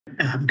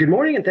Good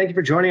morning, and thank you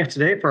for joining us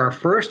today for our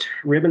first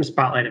Ribbon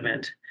Spotlight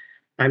event.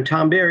 I'm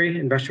Tom Berry,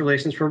 Investor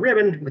Relations for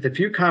Ribbon, with a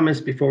few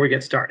comments before we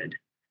get started.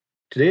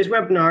 Today's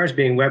webinar is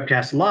being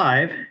webcast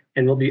live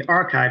and will be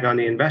archived on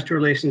the Investor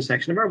Relations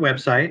section of our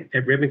website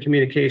at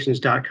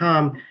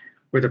ribboncommunications.com,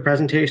 where the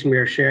presentation we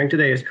are sharing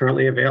today is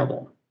currently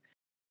available.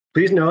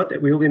 Please note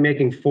that we will be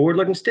making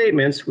forward-looking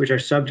statements which are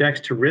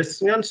subject to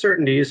risks and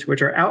uncertainties,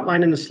 which are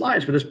outlined in the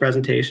slides for this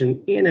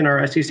presentation and in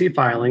our SEC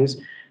filings,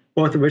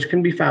 both of which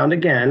can be found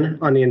again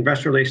on the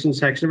Investor Relations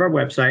section of our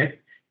website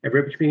at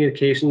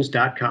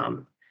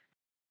ribboncommunications.com.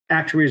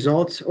 Actual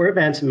results or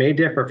events may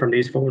differ from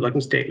these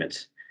forward-looking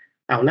statements.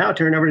 I'll now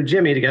turn it over to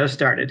Jimmy to get us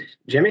started.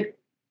 Jimmy?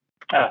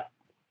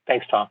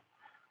 Thanks, Tom.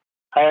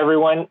 Hi,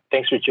 everyone.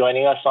 Thanks for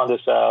joining us on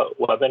this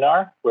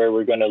webinar, where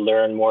we're going to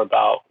learn more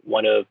about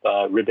one of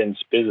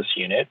Ribbon's business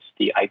units,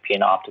 the IP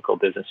and Optical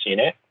business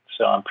unit.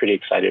 So I'm pretty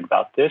excited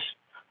about this.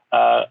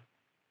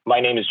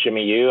 My name is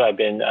Jimmy Yu. I've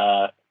been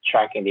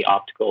tracking the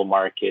optical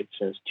market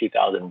since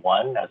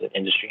 2001 as an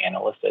industry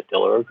analyst at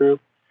Dell'Oro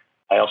Group.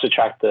 I also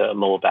track the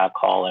mobile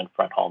backhaul and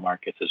front haul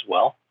markets as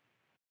well.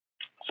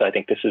 So I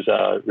think this is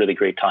a really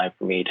great time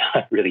for me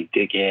to really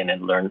dig in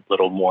and learn a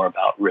little more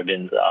about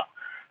Ribbon's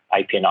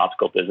IP and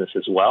optical business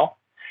as well.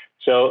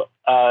 So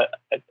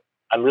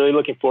I'm really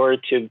looking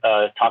forward to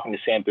talking to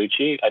Sam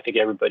Bucci. I think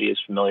everybody is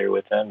familiar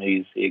with him.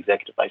 He's the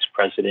Executive Vice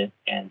President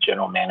and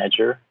General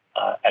Manager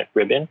at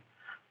Ribbon.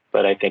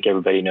 But I think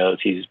everybody knows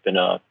he's been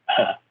a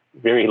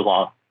very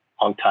long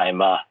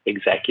time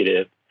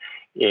executive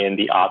in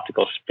the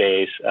optical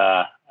space.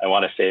 I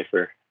want to say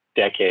for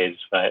decades,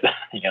 but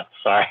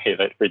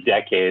but for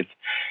decades.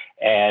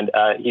 And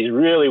he's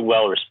really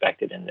well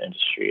respected in the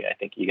industry. I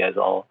think you guys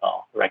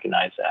all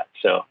recognize that.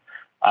 So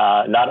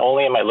not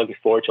only am I looking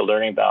forward to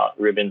learning about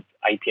Ribbon's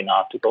IP and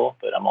optical,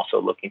 but I'm also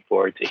looking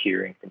forward to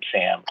hearing from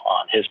Sam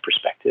on his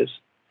perspectives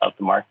of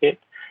the market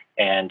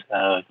and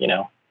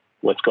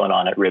what's going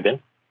on at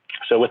Ribbon.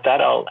 So with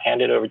that, I'll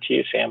hand it over to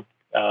you, Sam.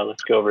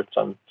 Let's go over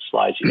some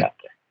slides you got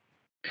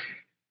there.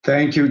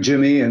 Thank you,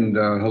 Jimmy, and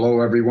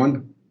hello,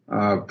 everyone.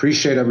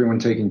 Appreciate everyone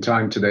taking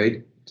time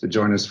today to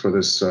join us for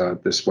this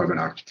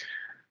webinar.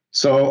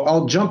 So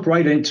I'll jump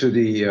right into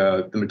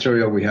the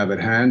material we have at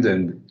hand,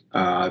 and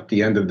at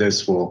the end of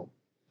this, we'll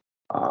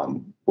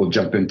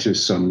jump into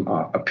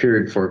a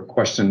period for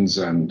questions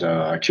and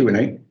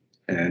Q&A,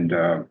 and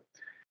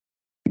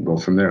go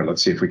from there.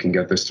 Let's see if we can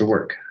get this to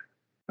work.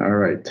 All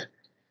right.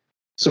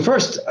 So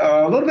first,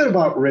 a little bit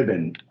about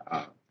Ribbon.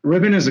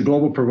 Ribbon is a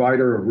global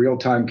provider of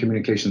real-time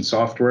communication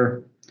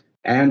software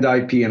and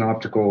IP and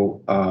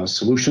optical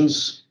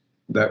solutions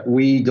that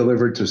we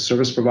deliver to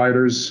service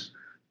providers,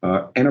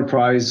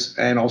 enterprise,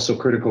 and also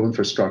critical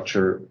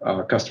infrastructure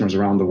customers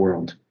around the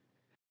world.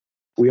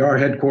 We are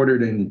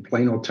headquartered in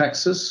Plano,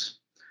 Texas,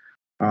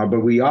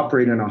 but we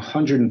operate in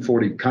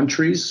 140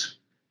 countries,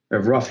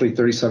 have roughly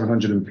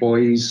 3,700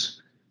 employees,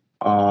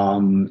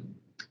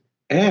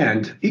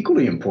 and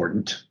equally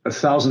important,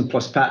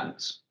 1,000+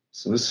 patents.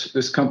 So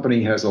this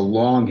company has a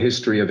long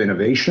history of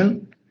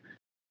innovation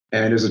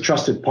and is a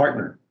trusted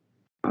partner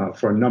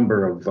for a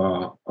number of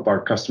our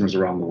customers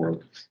around the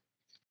world.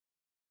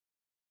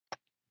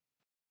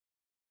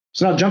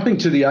 So now jumping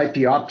to the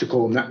IP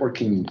optical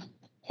networking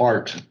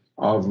part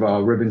of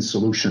Ribbon's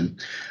solution.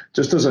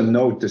 Just as a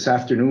note, this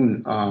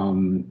afternoon,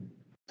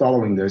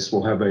 following this,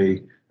 we'll have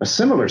a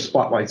similar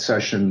spotlight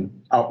session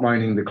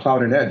outlining the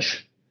cloud and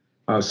edge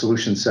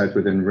solution set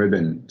within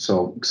Ribbon.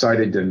 So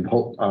excited and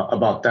hope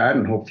about that,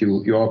 and hope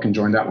you all can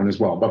join that one as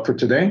well. But for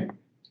today,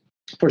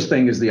 first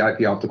thing is the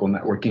IP optical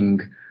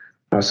networking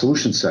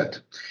solution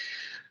set.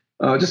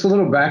 Just a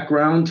little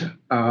background.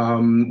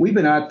 We've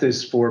been at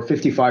this for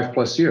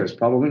 55+ years,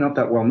 probably not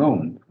that well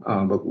known,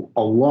 but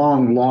a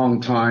long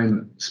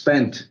time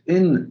spent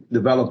in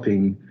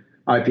developing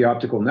IP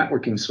optical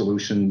networking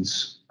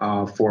solutions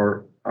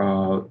for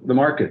the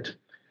market.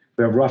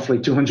 We have roughly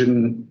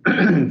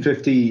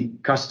 250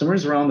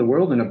 customers around the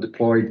world and have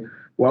deployed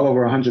well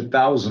over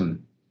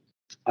 100,000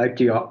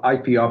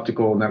 IP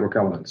optical network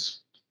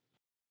elements.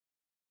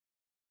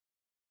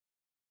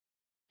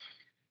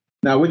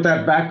 Now, with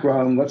that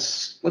background,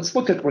 let's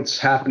look at what's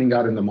happening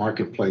out in the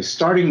marketplace,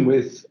 starting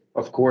with,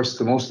 of course,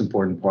 the most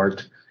important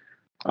part,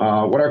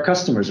 what our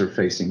customers are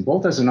facing,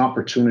 both as an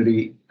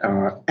opportunity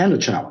and a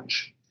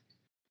challenge.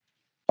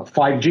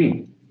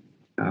 5G.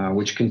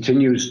 Which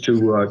continues to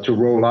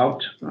roll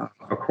out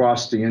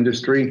across the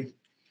industry,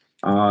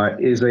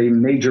 is a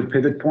major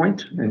pivot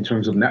point in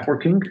terms of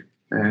networking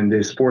and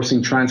is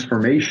forcing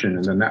transformation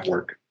in the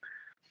network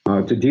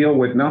to deal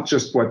with not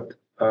just what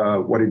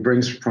it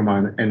brings from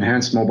an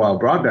enhanced mobile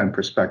broadband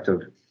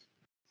perspective,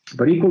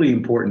 but equally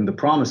important, the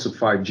promise of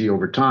 5G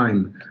over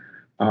time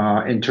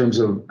in terms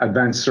of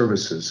advanced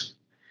services.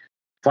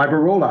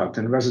 Fiber rollout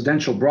and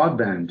residential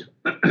broadband,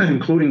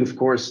 including, of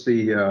course,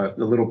 the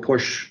little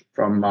push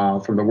from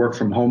the work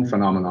from home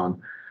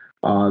phenomenon.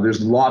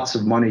 There's lots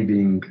of money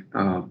being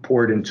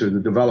poured into the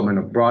development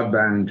of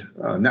broadband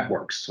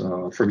networks.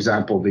 For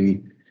example,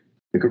 the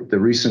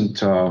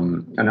recent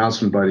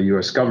announcement by the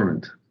U.S.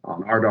 government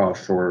on RDOF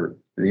for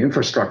the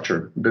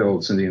infrastructure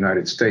builds in the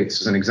United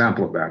States is an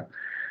example of that.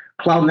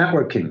 Cloud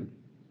networking,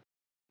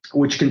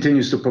 which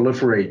continues to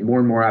proliferate more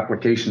and more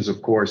applications,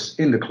 of course,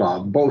 in the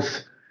cloud,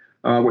 both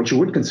what you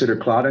would consider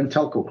cloud and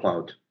telco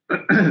cloud.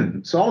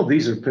 So all of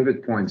these are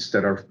pivot points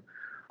that are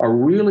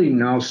really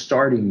now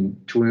starting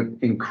to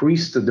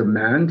increase the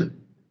demand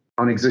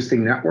on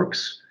existing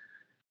networks,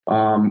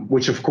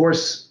 which of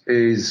course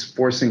is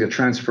forcing a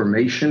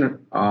transformation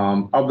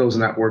of those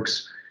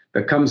networks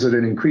that comes at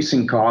an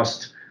increasing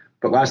cost.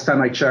 But last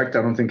time I checked,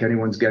 I don't think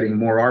anyone's getting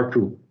more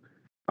ARPU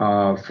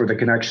for the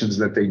connections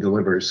that they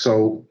deliver.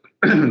 So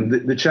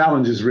the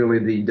challenge is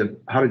really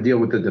how to deal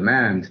with the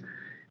demand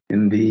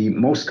in the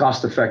most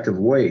cost-effective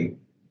way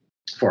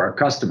for our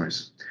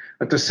customers.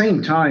 At the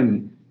same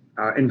time,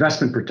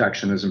 investment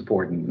protection is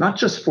important, not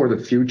just for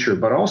the future,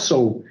 but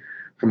also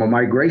from a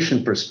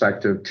migration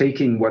perspective,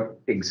 taking what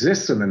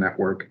exists in the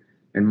network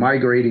and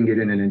migrating it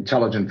in an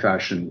intelligent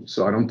fashion.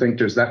 So I don't think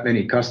there's that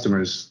many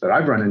customers that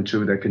I've run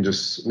into that can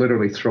just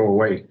literally throw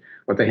away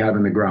what they have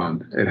in the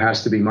ground. It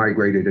has to be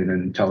migrated in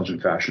an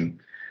intelligent fashion.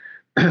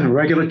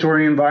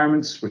 Regulatory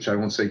environments, which I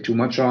won't say too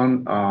much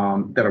on,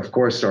 that of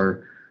course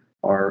are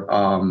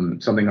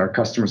something our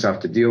customers have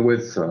to deal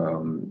with,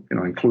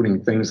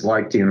 including things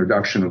like the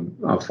introduction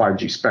of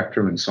 5G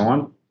spectrum and so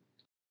on.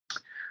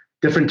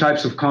 Different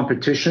types of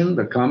competition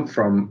that come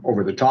from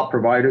over-the-top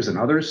providers and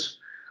others,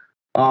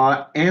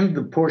 and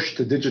the push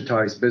to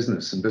digitize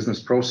business and business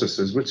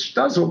processes, which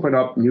does open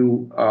up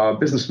new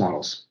business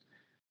models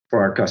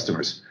for our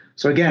customers.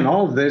 So again,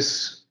 all of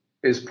this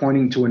is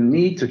pointing to a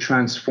need to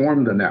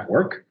transform the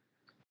network,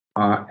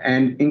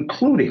 and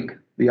including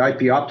the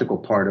IP optical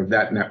part of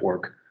that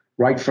network,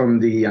 right from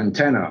the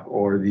antenna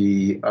or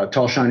the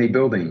tall, shiny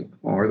building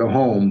or the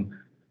home,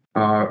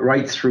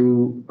 right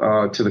through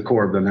to the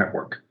core of the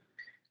network.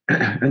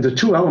 And the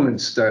two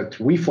elements that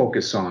we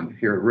focus on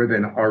here at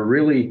Ribbon are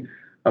really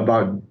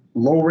about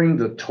lowering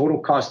the total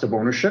cost of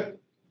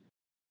ownership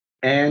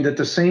and at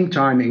the same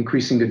time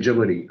increasing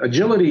agility.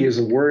 Agility is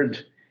a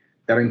word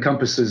that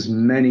encompasses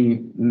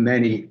many,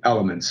 many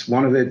elements.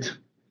 One of it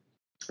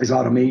is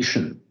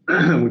automation,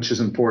 which is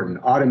important,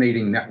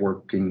 automating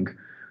networking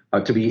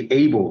to be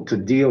able to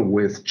deal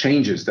with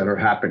changes that are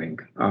happening,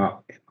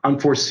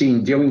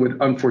 dealing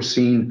with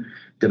unforeseen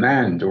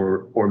demand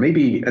or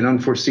maybe an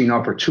unforeseen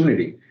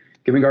opportunity,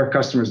 giving our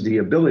customers the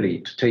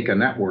ability to take a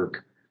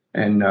network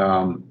and,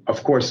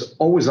 of course,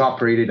 always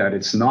operate it at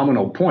its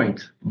nominal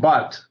point,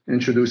 but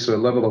introduce a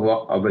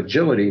level of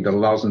agility that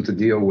allows them to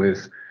deal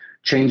with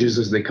changes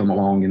as they come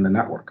along in the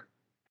network.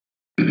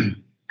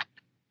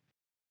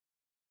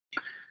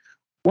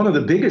 One of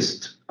the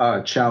biggest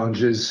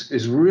challenges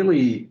is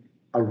really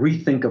a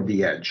rethink of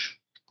the edge,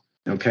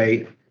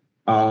 okay?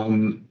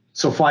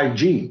 So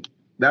 5G,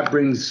 that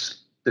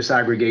brings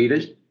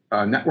disaggregated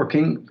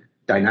networking,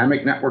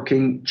 dynamic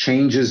networking,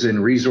 changes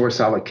in resource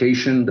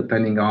allocation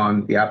depending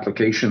on the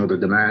application or the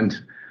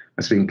demand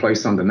that's being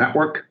placed on the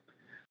network.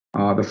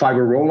 The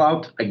fiber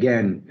rollout,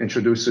 again,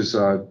 introduces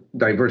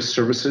diverse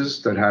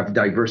services that have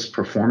diverse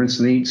performance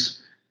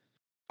needs.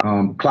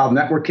 Cloud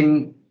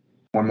networking,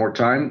 one more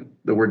time,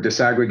 the word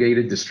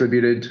disaggregated,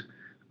 distributed,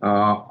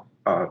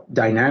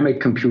 dynamic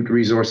compute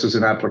resources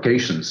and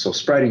applications, so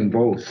spreading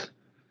both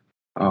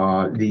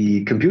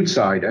the compute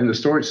side and the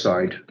storage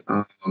side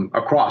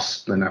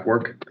across the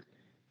network.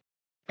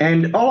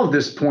 And all of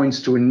this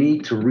points to a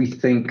need to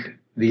rethink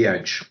the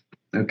edge.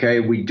 Okay,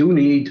 we do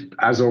need,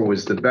 as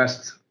always, the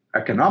best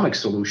economic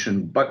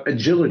solution, but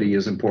agility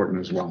is important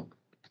as well.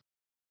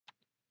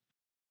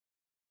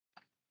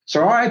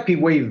 So our IP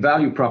Wave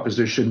value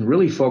proposition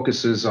really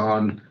focuses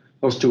on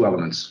those two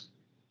elements,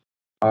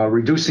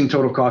 reducing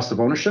total cost of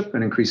ownership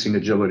and increasing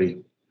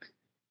agility.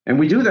 And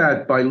we do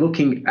that by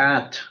looking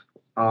at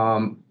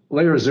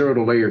layer 0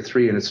 to layer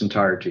 3 in its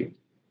entirety.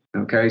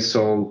 Okay,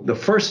 so the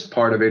first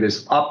part of it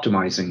is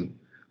optimizing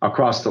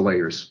across the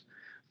layers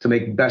to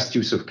make best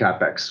use of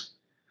CapEx.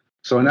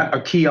 So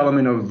a key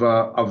element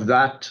of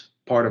that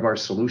part of our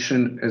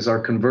solution is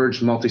our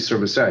converged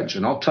multi-service edge.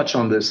 And I'll touch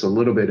on this a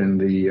little bit in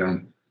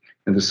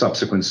the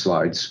subsequent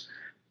slides.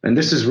 And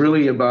this is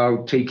really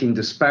about taking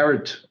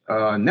disparate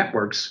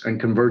networks and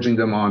converging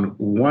them on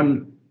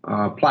one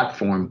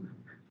platform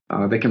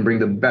that can bring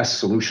the best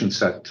solution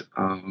set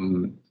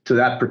to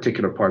that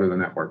particular part of the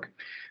network.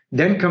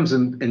 Then comes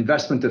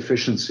investment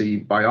efficiency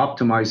by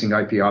optimizing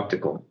IP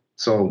optical.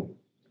 So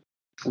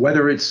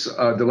whether it's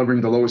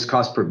delivering the lowest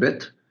cost per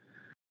bit,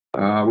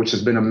 which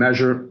has been a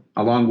measure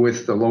along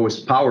with the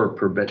lowest power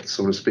per bit,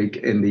 so to speak,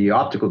 in the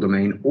optical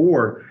domain,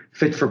 or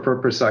fit for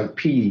purpose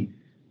IP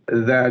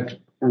that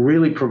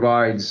really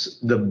provides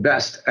the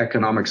best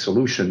economic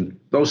solution,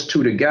 those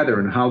two together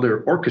and how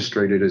they're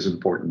orchestrated is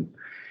important.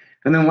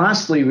 And then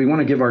lastly, we want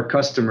to give our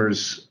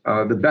customers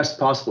the best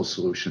possible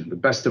solution, the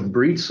best of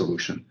breed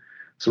solution.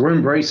 So we're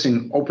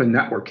embracing open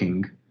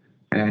networking.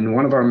 And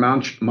one of our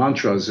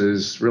mantras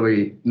is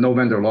really no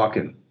vendor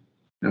lock-in.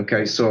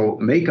 Okay, so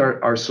make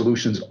our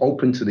solutions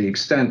open to the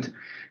extent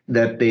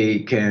that they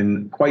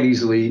can quite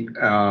easily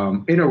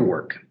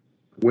interwork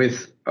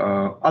with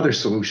other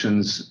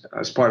solutions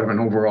as part of an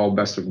overall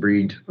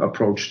best-of-breed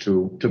approach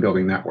to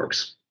building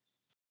networks.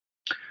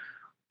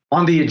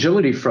 On the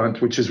agility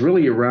front, which is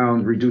really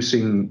around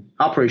reducing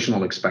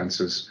operational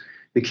expenses,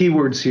 the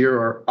keywords here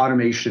are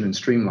automation and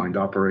streamlined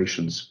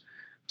operations.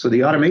 So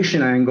the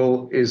automation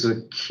angle is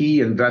a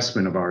key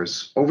investment of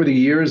ours. Over the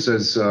years,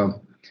 as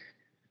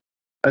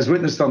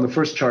witnessed on the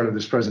first chart of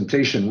this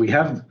presentation, we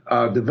have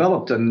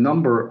developed a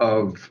number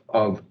of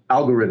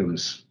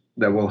algorithms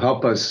that will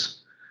help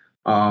us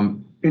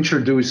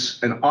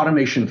introduce an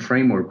automation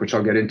framework, which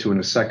I'll get into in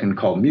a second,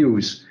 called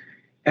Muse,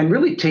 and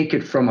really take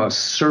it from a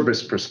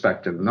service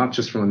perspective, not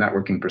just from a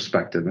networking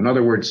perspective. In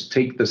other words,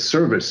 take the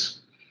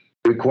service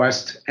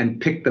request and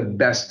pick the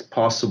best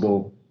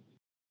possible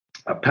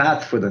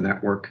path for the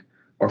network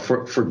or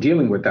for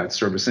dealing with that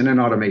service in an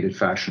automated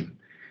fashion.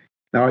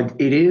 Now,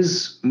 it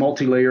is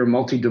multi-layer,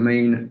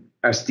 multi-domain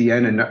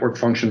SDN and network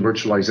function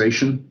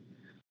virtualization,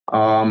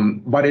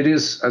 but it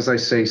is, as I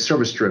say,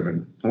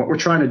 service-driven. And what we're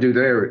trying to do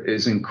there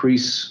is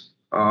increase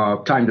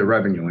time to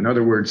revenue. In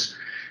other words,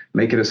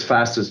 make it as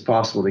fast as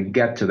possible to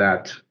get to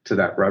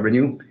that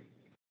revenue.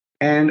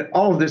 And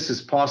all of this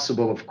is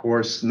possible, of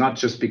course, not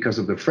just because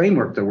of the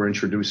framework that we're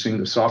introducing,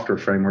 the software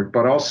framework,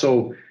 but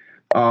also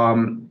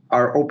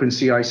our open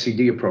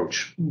CI/CD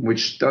approach,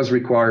 which does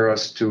require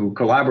us to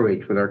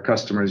collaborate with our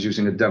customers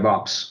using a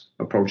DevOps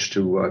approach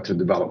to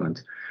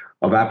development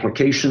of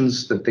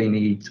applications that they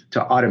need to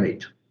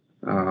automate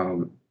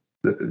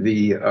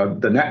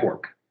the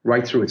network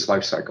right through its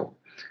life cycle.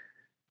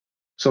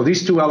 So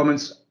these two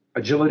elements,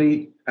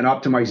 agility and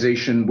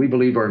optimization, we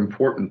believe are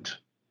important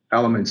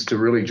elements to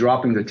really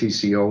dropping the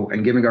TCO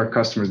and giving our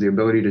customers the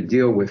ability to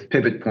deal with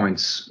pivot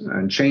points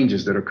and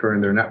changes that occur in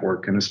their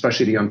network, and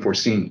especially the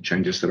unforeseen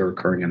changes that are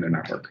occurring in their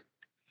network.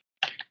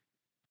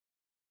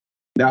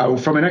 Now,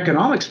 from an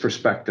economics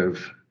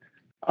perspective,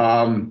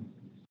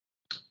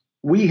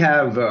 we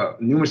have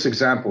numerous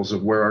examples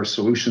of where our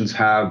solutions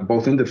have,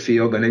 both in the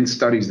field and in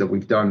studies that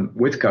we've done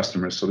with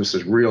customers. So this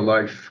is real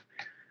life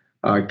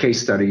case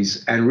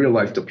studies and real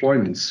life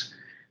deployments.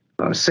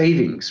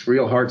 Savings,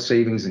 real hard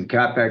savings in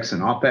CapEx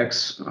and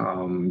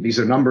OpEx. These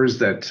are numbers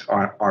that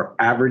are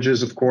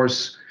averages, of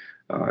course.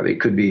 They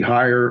could be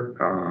higher,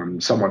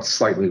 somewhat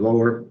slightly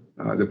lower,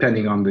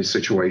 depending on the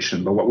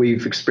situation. But what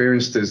we've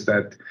experienced is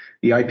that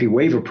the IP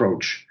wave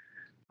approach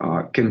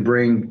can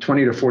bring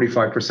 20 to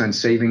 45%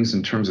 savings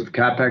in terms of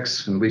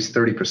CapEx, and at least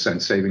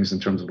 30% savings in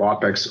terms of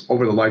OpEx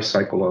over the life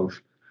cycle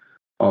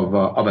of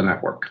a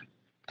network.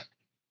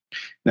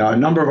 Now, a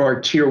number of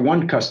our tier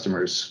one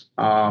customers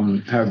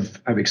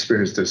have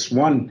experienced this.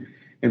 One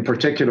in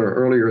particular,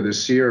 earlier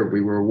this year,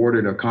 we were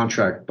awarded a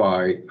contract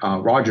by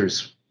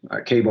Rogers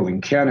Cable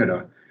in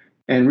Canada.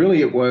 And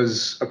really, it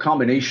was a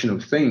combination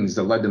of things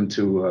that led them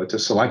to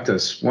select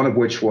us, one of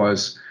which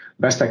was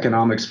best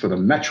economics for the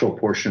metro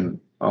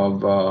portion of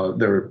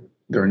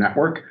their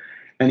network.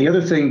 And the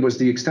other thing was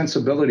the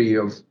extensibility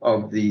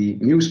of the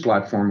Muse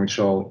platform, which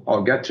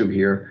I'll get to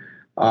here,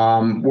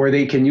 where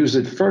they can use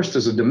it first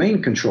as a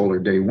domain controller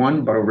day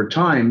one, but over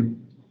time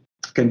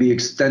can be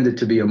extended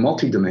to be a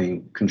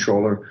multi-domain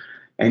controller,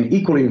 and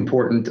equally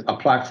important, a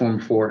platform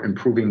for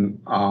improving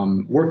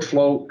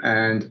workflow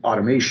and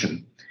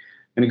automation.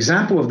 An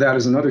example of that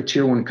is another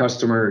tier one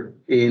customer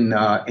in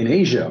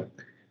Asia,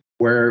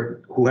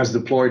 who has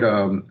deployed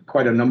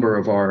quite a number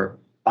of our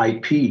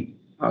IP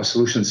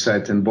solution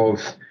set in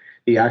both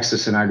the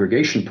access and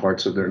aggregation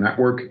parts of their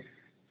network,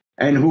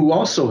 and who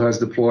also has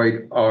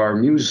deployed our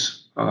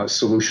Muse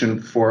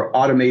solution for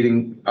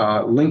automating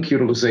link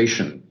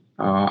utilization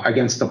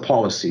against a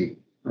policy.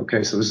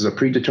 Okay, so this is a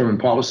predetermined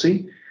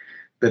policy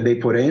that they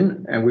put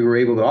in, and we were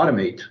able to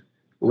automate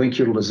link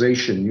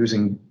utilization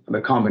using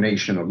the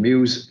combination of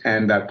Muse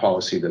and that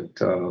policy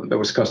that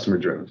was customer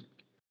driven.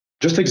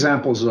 Just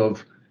examples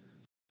of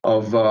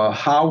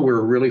how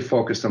we're really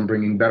focused on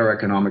bringing better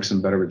economics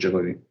and better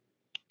agility.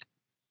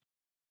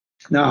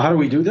 Now, how do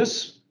we do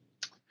this?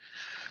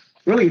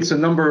 Really, it's a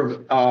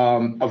number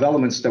of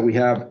elements that we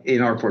have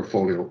in our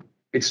portfolio.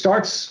 It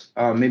starts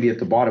maybe at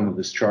the bottom of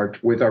this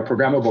chart with our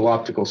programmable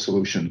optical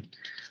solution.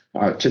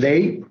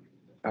 Today,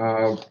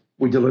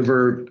 we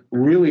deliver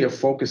really a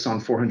focus on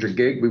 400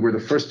 gig. We were the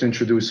first to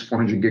introduce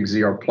 400 gig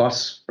ZR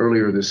Plus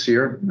earlier this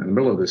year, in the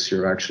middle of this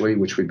year, actually,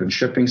 which we've been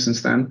shipping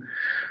since then.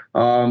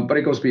 But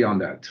it goes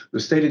beyond that. The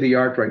state of the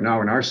art right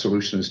now in our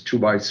solution is 2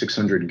 by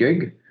 600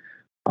 gig,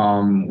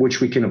 which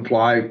we can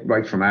apply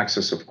right from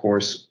access, of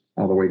course,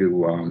 all the way to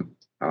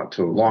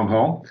long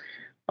haul.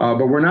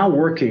 But we're now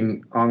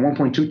working on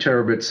 1.2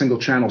 terabit single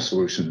channel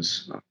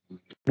solutions,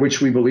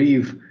 which we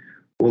believe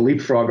will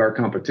leapfrog our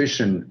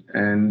competition.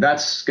 And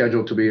that's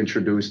scheduled to be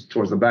introduced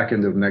towards the back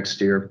end of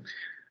next year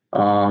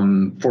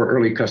for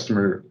early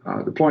customer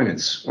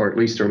deployments, or at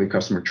least early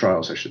customer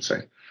trials, I should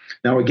say.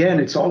 Now, again,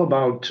 it's all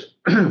about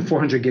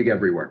 400 gig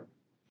everywhere.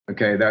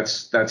 Okay,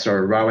 that's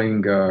our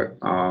rallying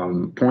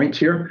point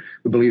here.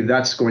 We believe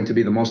that's going to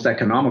be the most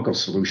economical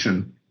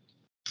solution,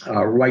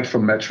 right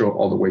from metro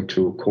all the way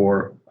to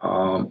core,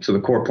 to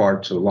the core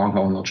part, to the long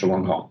haul and ultra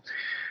long haul.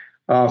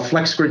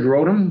 Flex grid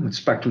ROADM with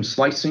spectrum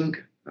slicing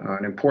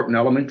an important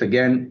element.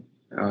 Again,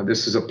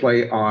 this is a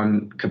play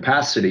on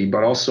capacity,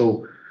 but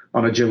also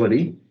on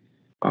agility.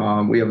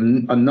 We have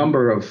a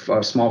number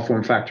of small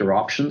form factor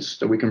options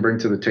that we can bring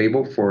to the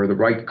table for the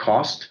right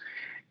cost.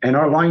 And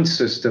our line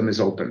system is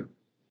open.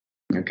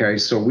 Okay,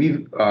 so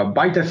we,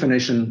 by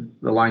definition,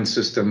 the line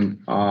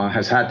system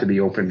has had to be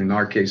open in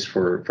our case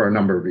for a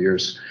number of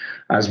years,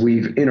 as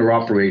we've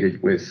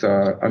interoperated with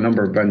a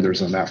number of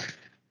vendors on that.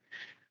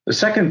 The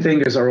second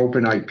thing is our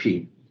open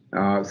IP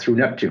through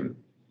Neptune.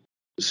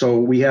 So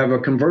we have a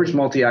converged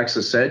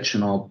multi-access edge,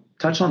 and I'll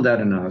touch on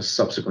that in a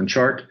subsequent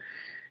chart.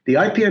 The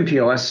IP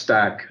MPLS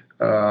stack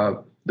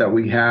that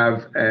we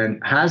have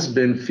and has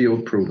been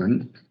field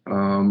proven.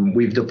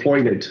 We've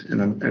deployed it in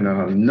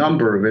a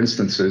number of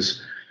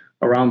instances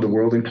around the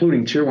world,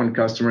 including tier one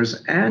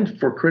customers and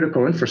for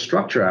critical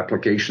infrastructure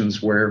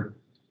applications where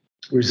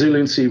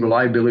resiliency,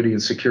 reliability,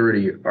 and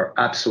security are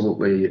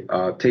absolutely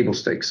table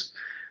stakes.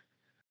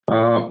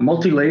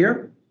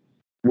 Multi-layer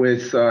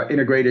with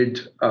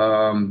integrated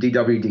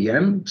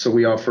DWDM. So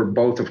we offer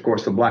both, of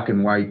course, the black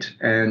and white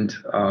and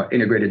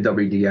integrated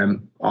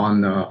WDM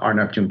on our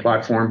Neptune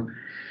platform.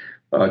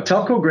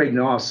 Telco grade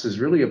NOS is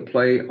really a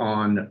play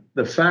on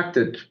the fact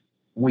that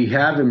we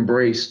have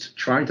embraced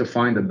trying to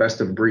find the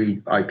best of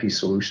breed IP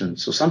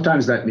solutions. So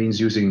sometimes that means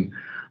using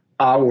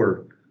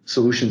our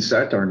solution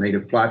set, our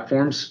native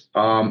platforms,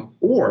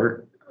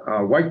 or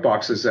white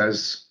boxes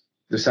as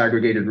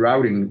disaggregated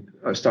routing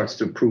starts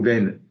to prove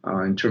in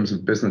terms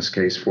of business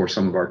case for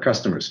some of our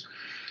customers.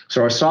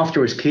 So our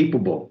software is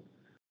capable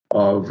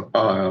of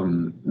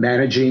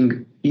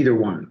managing either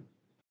one.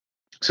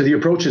 So the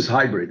approach is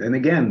hybrid. And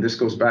again, this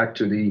goes back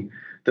to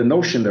the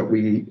notion that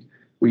we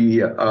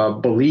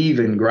believe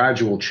in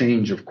gradual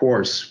change, of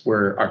course,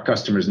 where our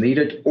customers need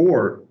it,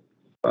 or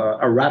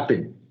a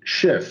rapid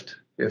shift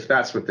if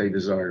that's what they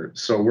desire.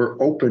 So we're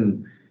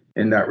open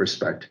in that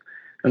respect.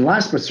 And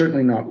last but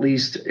certainly not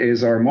least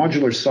is our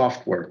modular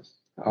software,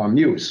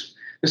 Muse.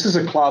 This is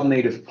a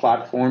cloud-native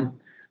platform.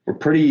 We're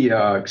pretty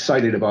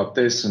excited about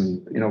this,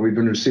 and we've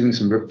been receiving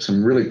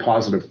some really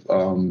positive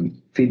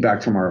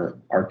feedback from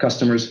our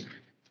customers.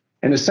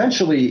 And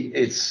essentially,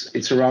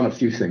 it's around a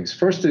few things.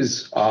 First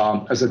is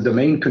as a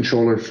domain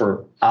controller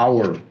for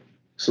our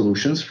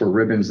solutions for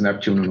Ribbon's,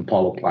 Neptune, and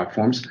Apollo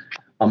platforms,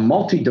 a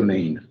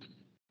multi-domain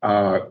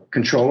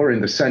controller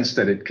in the sense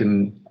that it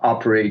can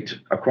operate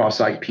across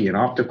IP and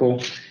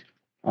optical,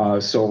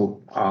 so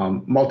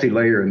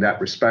multi-layer in that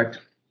respect.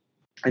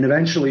 And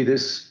eventually,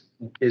 this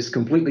is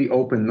completely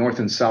open north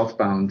and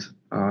southbound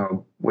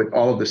with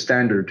all of the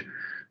standard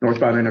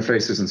northbound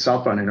interfaces and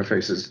southbound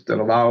interfaces that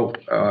allow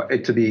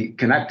it to be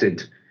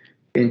connected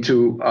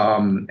into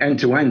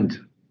end-to-end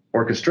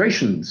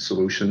orchestration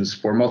solutions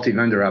for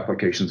multi-vendor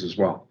applications as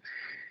well.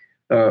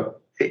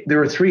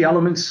 There are three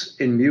elements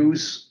in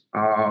Muse.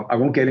 I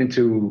won't get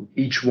into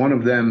each one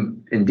of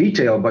them in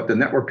detail, but the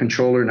network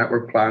controller,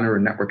 network planner,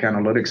 and network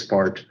analytics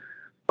part,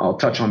 I'll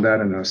touch on that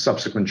in a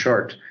subsequent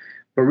chart.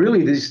 But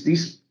really,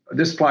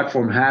 this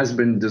platform has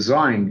been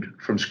designed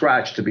from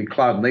scratch to be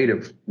cloud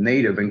native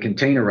and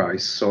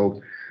containerized,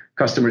 so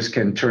customers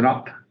can turn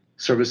up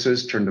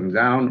services, turn them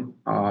down,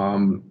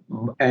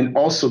 and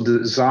also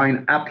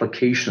design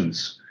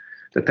applications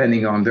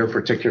depending on their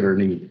particular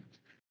need.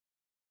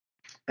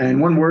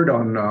 And one word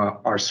on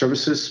our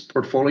services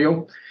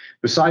portfolio.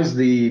 Besides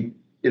the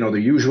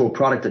usual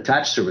product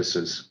attached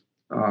services,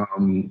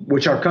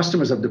 which our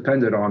customers have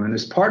depended on, and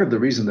is part of the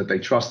reason that they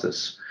trust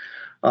us,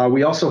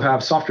 we also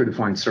have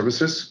software-defined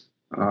services,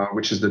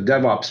 which is the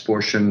DevOps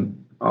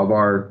portion of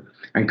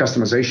and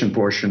customization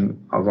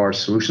portion of our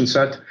solution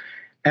set.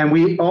 And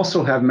we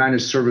also have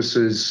managed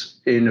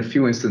services in a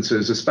few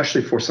instances,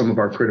 especially for some of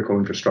our critical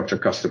infrastructure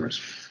customers.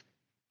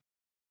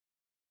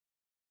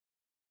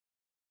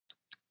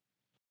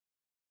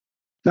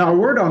 Now, a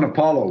word on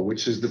Apollo,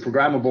 which is the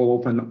programmable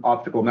open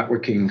optical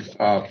networking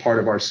part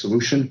of our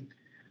solution.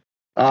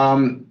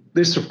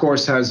 This, of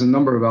course, has a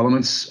number of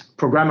elements.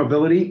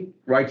 Programmability,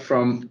 right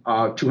from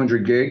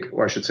 200 gig,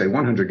 or I should say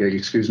 100 gig,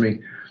 excuse me,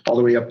 all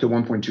the way up to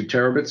 1.2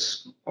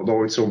 terabits,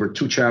 although it's over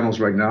 2 channels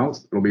right now.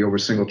 It'll be over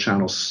single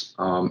channels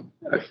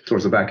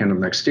towards the back end of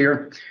next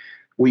year.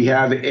 We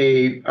have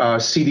a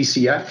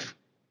CDCF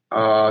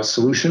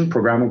solution,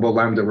 programmable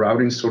lambda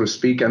routing, so to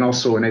speak, and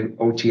also an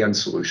OTN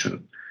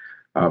solution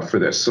for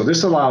this. So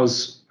this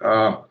allows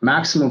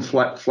maximum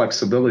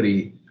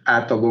flexibility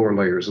at the lower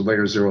layers,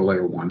 layer 0,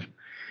 layer 1.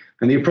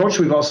 And the approach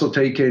we've also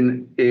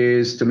taken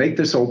is to make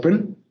this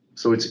open,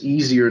 so it's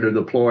easier to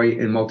deploy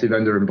in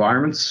multi-vendor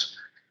environments.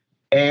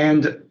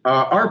 And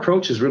our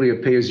approach is really a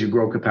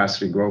pay-as-you-grow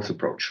capacity growth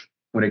approach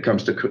when it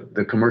comes to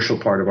the commercial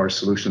part of our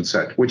solution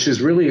set, which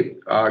is really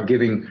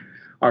giving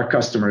our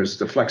customers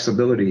the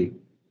flexibility,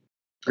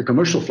 the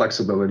commercial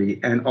flexibility,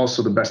 and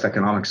also the best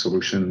economic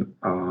solution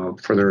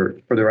for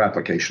their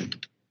application.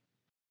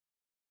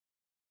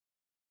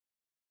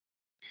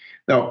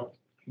 Now,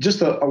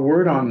 just a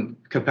word on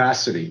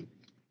capacity.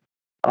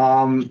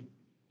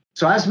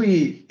 So as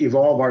we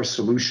evolve our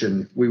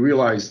solution, we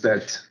realize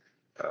that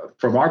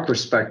from our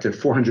perspective,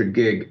 400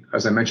 gig,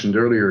 as I mentioned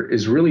earlier,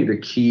 is really the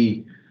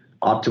key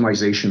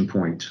optimization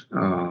point.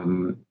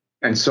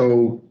 And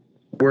so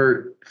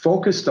we're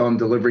focused on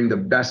delivering the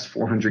best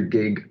 400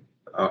 gig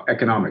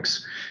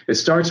economics. It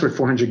starts with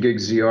 400 gig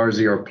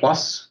ZR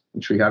Plus,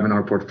 which we have in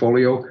our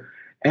portfolio,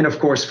 and of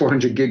course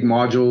 400 gig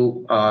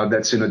module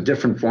that's in a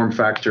different form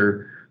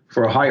factor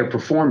for a higher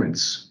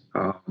performance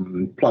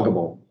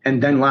pluggable.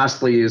 And then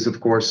lastly is of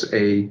course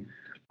a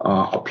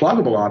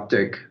pluggable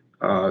optic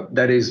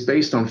that is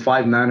based on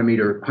 5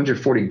 nanometer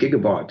 140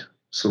 gigabaud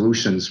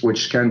solutions,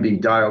 which can be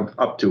dialed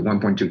up to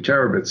 1.2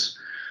 terabits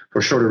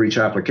for shorter reach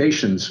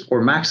applications,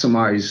 or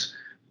maximize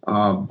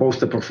both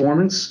the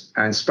performance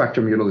and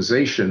spectrum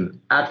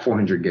utilization at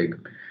 400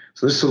 gig.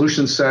 So this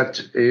solution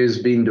set is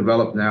being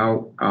developed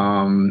now,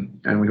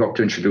 and we hope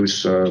to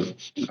introduce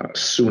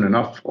soon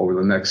enough over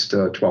the next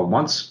 12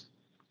 months.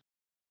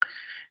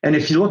 And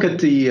if you look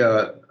at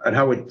at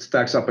how it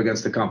stacks up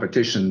against the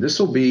competition, this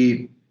will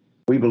be,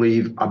 we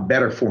believe, a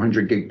better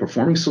 400 gig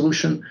performing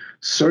solution,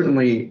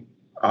 certainly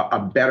a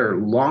better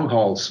long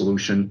haul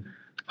solution,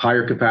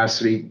 higher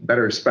capacity,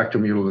 better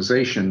spectrum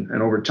utilization,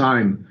 and over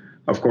time,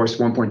 of course,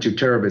 1.2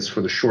 terabits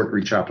for the short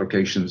reach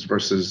applications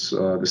versus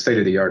the state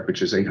of the art,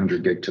 which is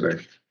 800 gig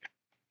today.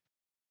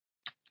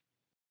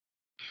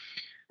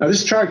 Now,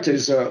 this chart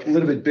is a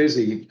little bit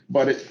busy,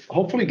 but it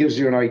hopefully gives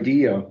you an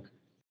idea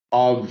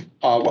of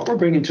what we're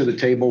bringing to the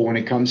table when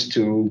it comes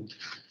to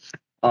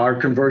our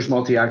converged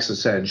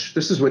multi-access edge.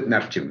 This is with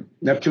Neptune.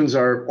 Neptune's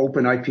our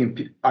open IP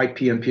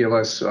and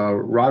PLS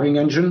routing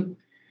engine.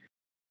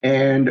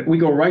 And we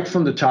go right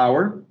from the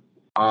tower,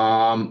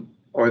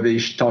 or the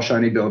tall,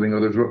 shiny building,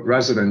 or the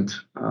resident,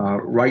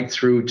 right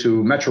through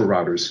to metro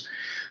routers.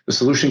 The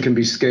solution can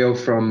be scaled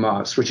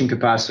from switching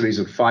capacities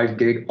of 5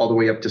 gig all the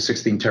way up to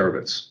 16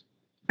 terabits.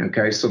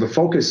 Okay, so the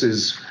focus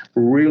is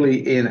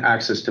really in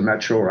access to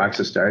metro, or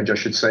access to edge, I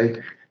should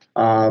say,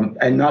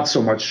 and not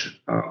so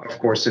much, of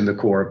course, in the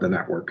core of the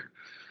network.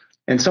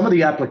 And some of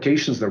the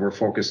applications that we're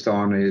focused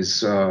on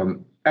is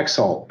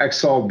XHaul.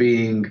 XHaul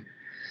being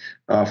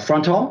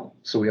front haul.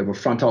 So we have a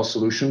front haul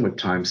solution with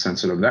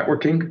time-sensitive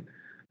networking,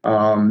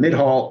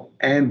 mid-haul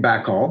and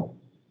backhaul,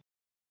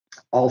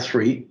 all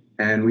three.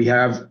 And we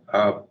have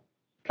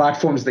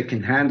platforms that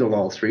can handle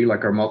all three,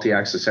 like our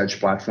multi-access edge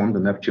platform, the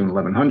Neptune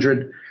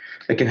 1100.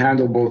 It can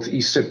handle both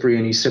eCPRI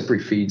and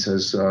eCPRI feeds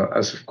as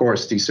of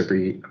course, the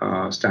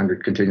eCPRI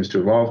standard continues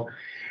to evolve.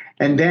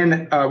 And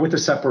then with the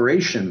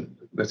separation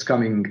that's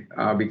coming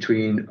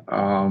between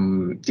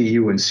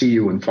DU and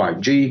CU and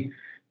 5G,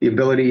 the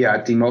ability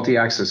at the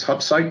multi-access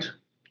hub site,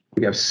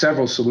 we have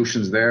several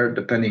solutions there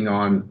depending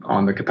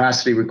on the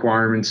capacity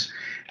requirements,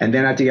 and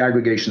then at the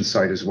aggregation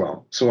site as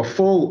well. So a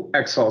full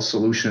XHaul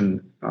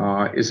solution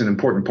is an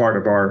important part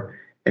of our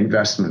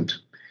investment.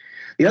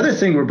 The other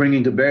thing we're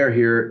bringing to bear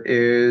here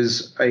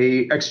is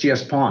a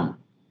XGS-PON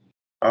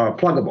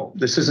pluggable.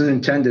 This isn't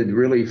intended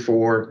really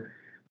for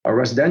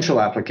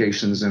residential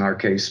applications in our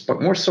case,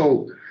 but more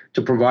so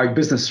to provide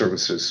business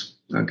services.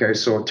 Okay,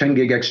 so a 10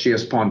 gig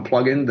XGS-PON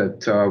plugin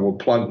that will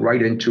plug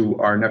right into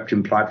our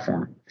Neptune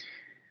platform.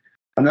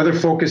 Another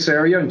focus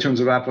area in terms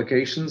of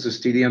applications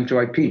is TDM to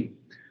IP.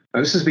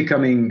 Now, this is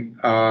becoming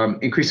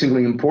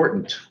increasingly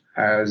important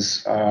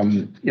as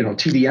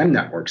TDM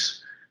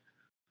networks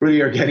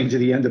really are getting to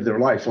the end of their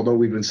life. Although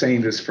we've been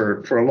saying this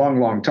for a long,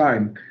 long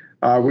time,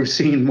 we've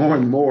seen more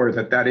and more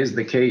that is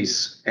the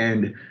case.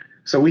 And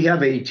so we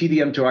have a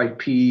TDM to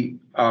IP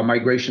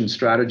migration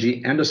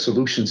strategy and a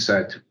solution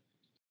set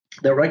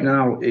that right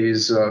now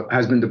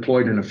has been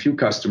deployed in a few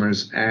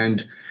customers,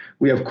 and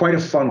we have quite a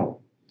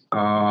funnel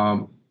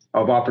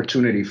of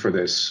opportunity for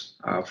this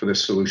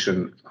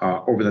solution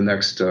over the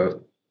next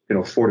 4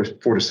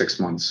 to 6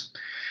 months.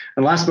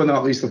 And last but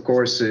not least, of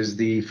course, is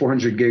the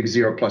 400 gig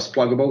ZR Plus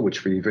pluggable,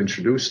 which we've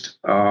introduced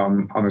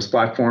on this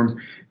platform.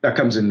 That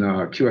comes in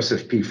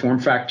QSFP form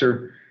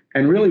factor.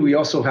 And really, we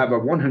also have a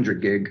 100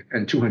 gig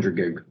and 200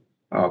 gig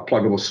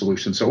pluggable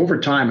solution. So over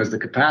time, as the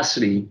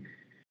capacity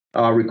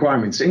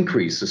requirements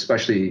increase,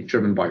 especially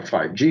driven by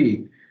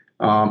 5G,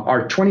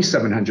 our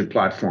 2700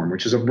 platform,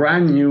 which is a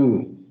brand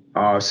new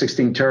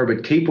 16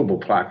 terabit capable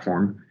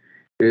platform,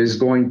 is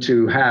going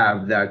to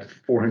have that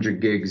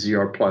 400 gig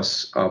ZR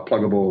Plus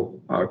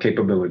pluggable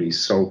capabilities.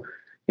 So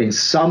in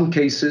some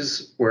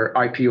cases where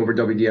IP over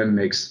WDM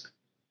makes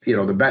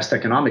the best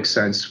economic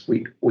sense,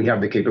 we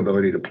have the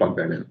capability to plug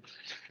that in.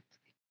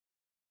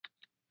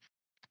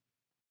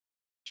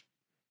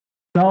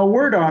 Now, a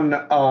word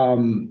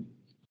on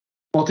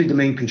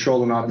multi-domain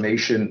control and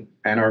automation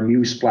and our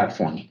Muse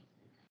platform.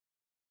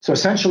 So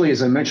essentially,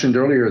 as I mentioned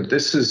earlier,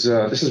 this is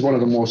one of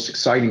the most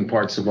exciting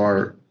parts of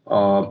our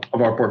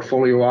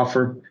portfolio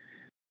offer.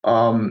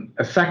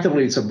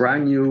 Effectively, it's a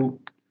brand new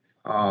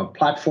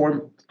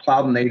platform,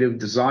 cloud native,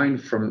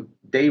 designed from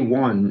day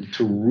one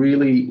to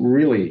really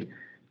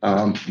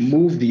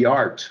move the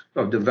art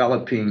of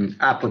developing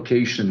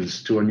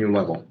applications to a new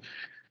level.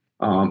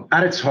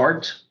 At its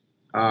heart,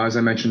 as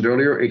I mentioned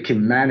earlier, it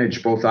can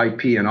manage both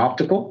IP and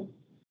optical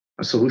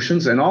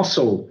solutions, and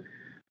also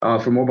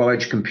for mobile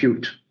edge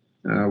compute.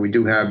 We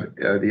do have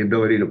the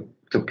ability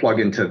plug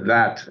into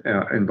that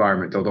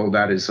environment, although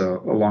that is a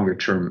longer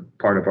term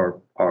part of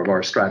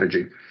our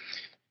strategy.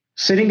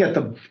 Sitting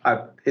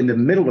in the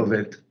middle of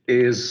it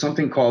is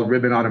something called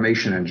ribbon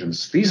automation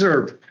engines. These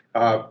are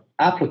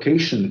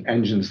application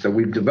engines that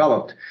we've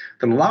developed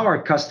that allow our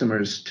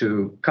customers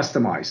to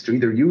customize, to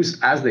either use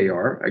as they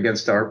are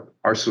against our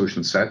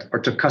solution set, or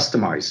to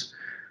customize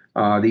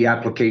the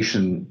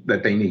application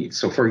that they need.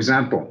 So for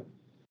example,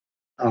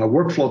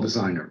 workflow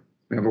designer.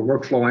 We have a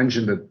workflow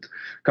engine that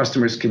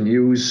customers can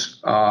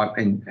use,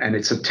 and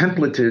it's a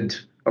templated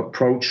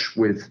approach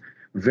with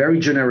very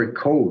generic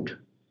code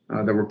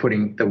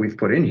that we've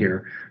put in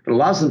here that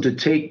allows them to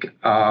take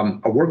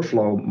a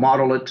workflow,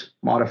 model it,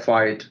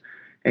 modify it,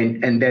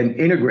 and then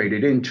integrate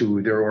it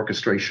into their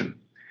orchestration.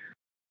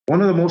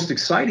 One of the most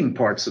exciting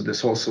parts of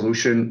this whole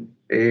solution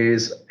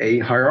is a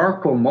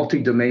hierarchical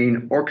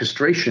multi-domain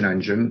orchestration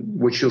engine,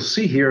 which you'll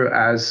see here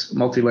as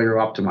multi-layer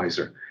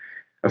optimizer.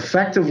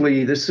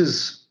 Effectively, this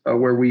is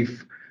where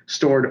we've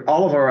stored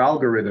all of our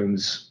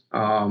algorithms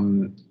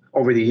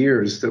over the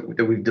years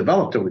that we've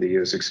developed over the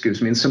years,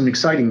 and some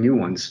exciting new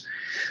ones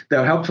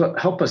that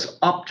help us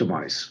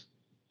optimize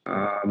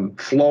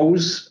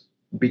flows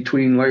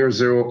between layer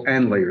 0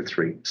 and layer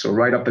 3, so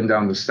right up and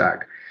down the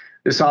stack.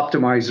 This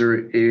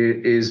optimizer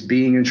is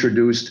being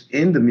introduced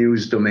in the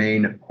Muse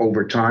domain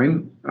over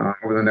time,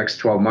 over the next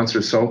 12 months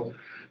or so,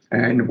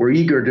 and we're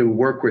eager to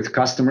work with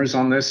customers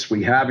on this.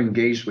 We have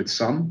engaged with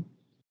some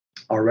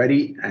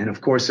already, and of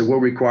course it will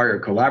require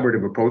a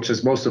collaborative approach,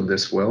 as most of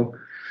this will,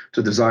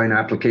 to design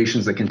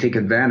applications that can take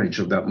advantage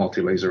of that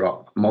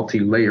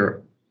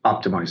multi-layer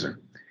optimizer.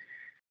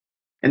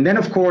 And then,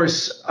 of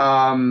course,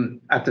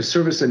 at the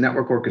service and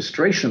network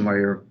orchestration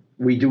layer,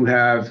 we do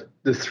have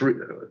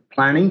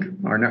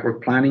our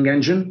network planning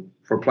engine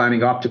for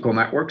planning optical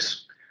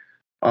networks,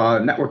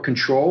 network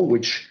control,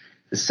 which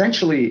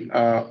essentially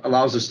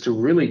allows us to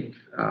really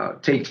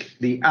take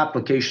the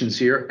applications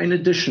here in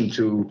addition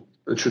to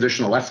the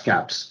traditional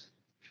FCAPs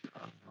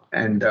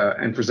and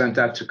present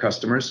that to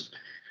customers.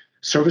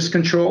 Service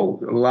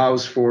control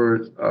allows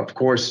for, of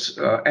course,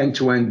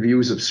 end-to-end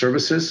views of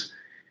services.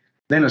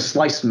 Then a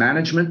slice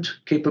management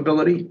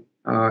capability.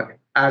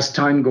 As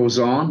time goes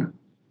on,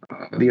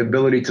 the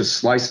ability to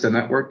slice the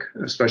network,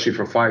 especially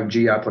for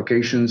 5G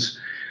applications.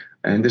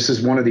 And this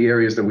is one of the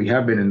areas that we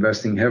have been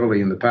investing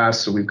heavily in the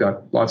past, so we've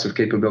got lots of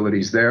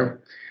capabilities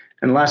there.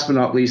 And last but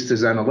not least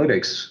is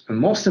analytics. And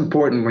most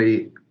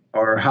importantly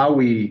are how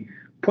we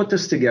put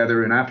this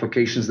together in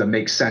applications that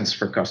make sense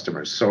for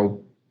customers.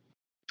 So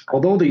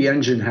although the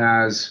engine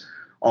has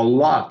a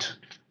lot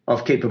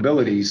of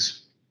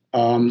capabilities,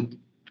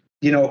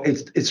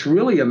 it's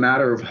really a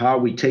matter of how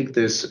we take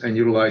this and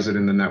utilize it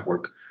in the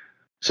network.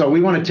 So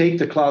we want to take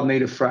the cloud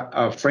native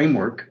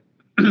framework,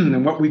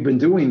 and what we've been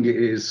doing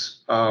is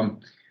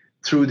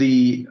through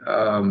the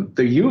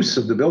use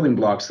of the building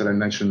blocks that I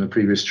mentioned in the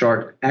previous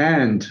chart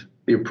and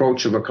the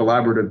approach of a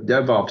collaborative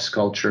DevOps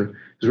culture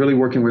is really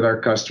working with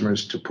our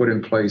customers to put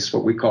in place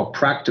what we call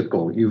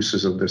practical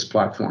uses of this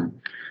platform.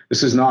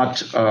 This is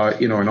not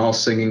an all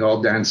singing,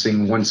 all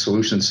dancing, one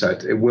solution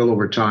set. It will,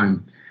 over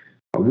time,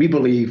 we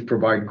believe,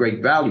 provide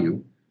great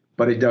value,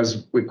 but it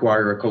does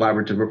require a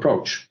collaborative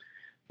approach.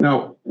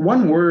 Now,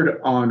 one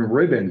word on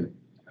Ribbon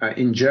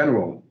in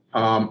general.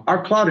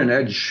 Our cloud and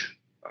edge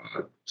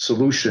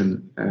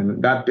solution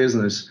and that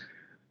business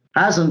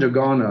has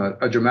undergone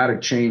a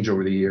dramatic change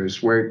over the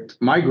years, where it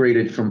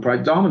migrated from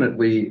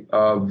predominantly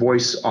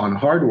voice on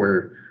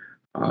hardware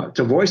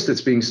to voice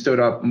that's being stood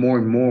up more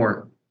and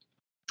more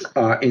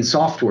in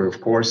software,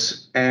 of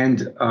course,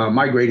 and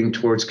migrating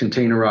towards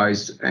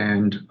containerized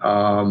and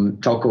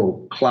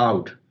telco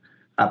cloud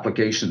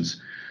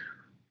applications.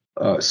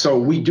 So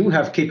we do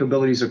have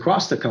capabilities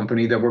across the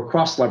company that we're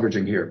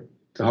cross-leveraging here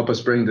to help us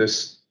bring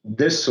this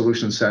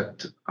solution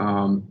set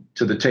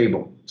to the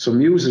table. So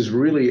Muse is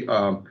really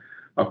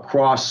a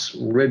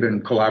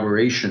cross-ribbon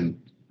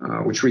collaboration,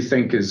 which we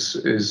think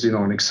is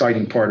an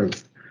exciting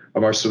part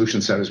of our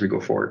solution set as we go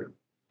forward.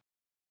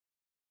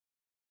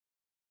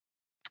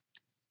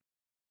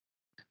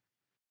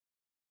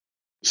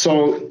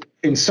 So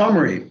in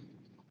summary,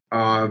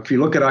 if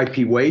you look at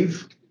IP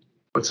Wave,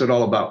 what's it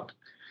all about?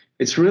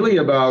 It's really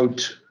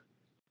about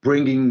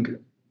bringing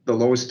the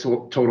lowest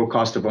total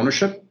cost of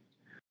ownership,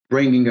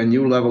 bringing a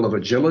new level of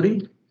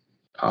agility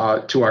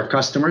to our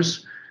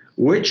customers,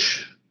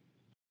 which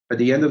at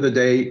the end of the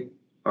day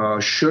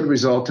should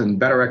result in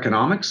better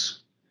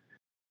economics,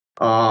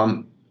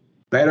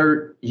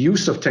 better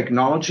use of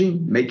technology,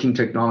 making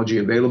technology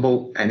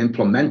available and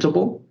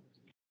implementable.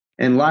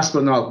 And last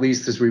but not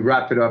least, as we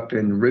wrap it up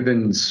in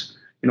Ribbon's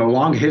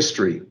long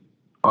history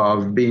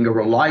of being a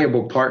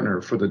reliable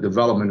partner for the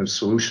development of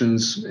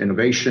solutions,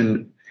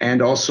 innovation,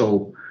 and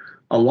also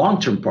a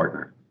long-term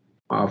partner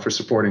for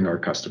supporting our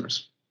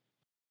customers.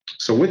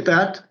 So with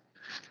that,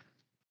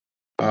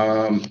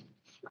 I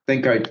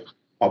think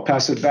I'll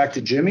pass it back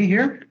to Jimmy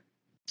here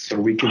so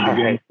we can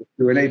begin the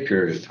Q&A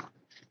period.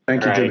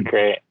 Thank you, Jimmy.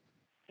 Great.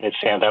 Hey,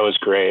 Sam, that was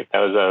great. That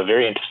was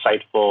very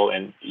insightful,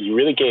 and you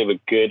really gave a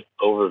good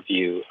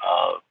overview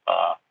of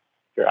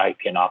your IP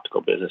and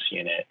optical business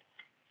unit.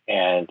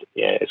 And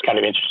yeah, it's kind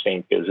of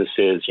interesting because this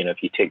is,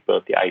 if you take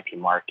both the IP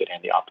market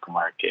and the optical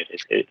market,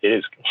 it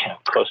is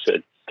close to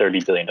a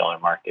 $30 billion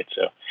market.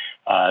 So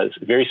it's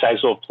a very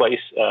sizable place,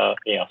 I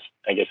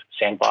guess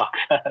sandbox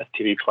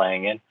to be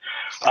playing in.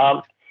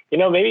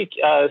 Maybe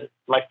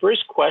my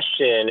first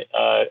question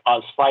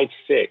on slide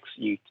 6,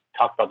 you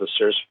talked about the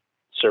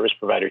service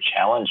provider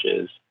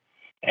challenges.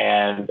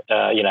 And,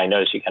 I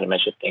noticed you kind of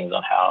mentioned things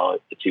on how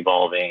it's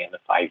evolving in the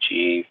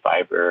 5G,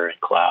 fiber, and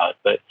cloud.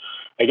 But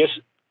I guess,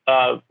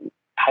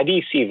 how do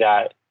you see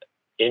that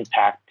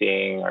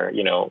impacting, or,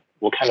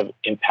 what kind of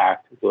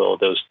impact will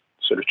those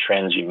sort of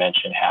trends you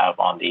mentioned have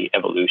on the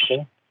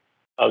evolution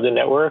of the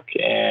network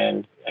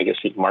and I guess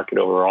the market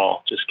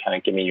overall? Just kind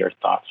of give me your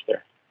thoughts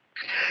there.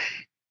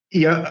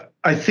 Yeah,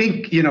 I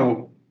think,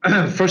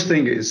 first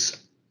thing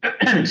is,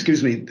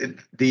 excuse me,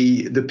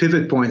 the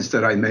pivot points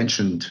that I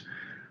mentioned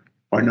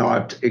are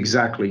not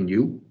exactly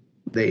new.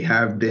 They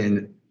have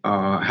been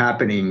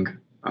happening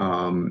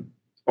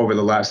over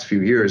the last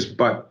few years,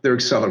 but they're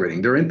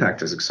accelerating. Their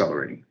impact is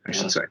accelerating, I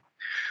should say.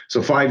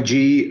 So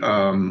 5G,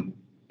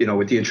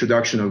 with the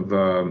introduction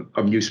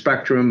of new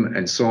spectrum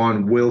and so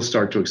on, will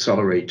start to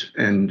accelerate.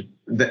 And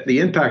the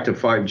impact of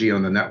 5G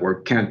on the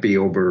network can't be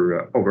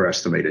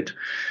overestimated.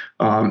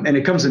 And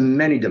it comes in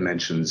many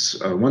dimensions.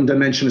 One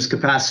dimension is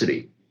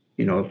capacity.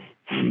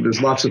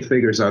 There's lots of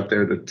figures out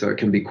there that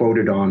can be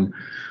quoted on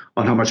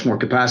how much more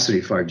capacity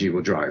 5G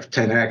will drive,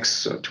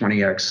 10x,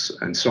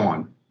 20x, and so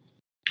on.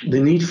 The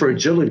need for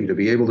agility to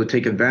be able to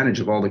take advantage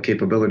of all the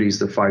capabilities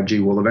that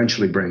 5G will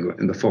eventually bring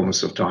in the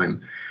fullness of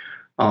time.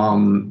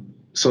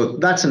 So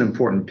that's an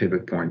important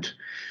pivot point.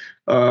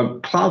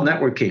 Cloud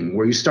networking,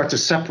 where you start to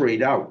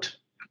separate out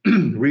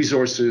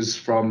resources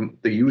from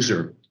the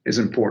user, is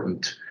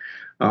important.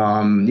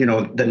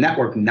 The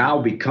network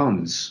now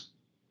becomes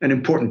an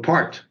important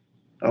part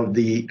of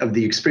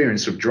the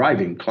experience of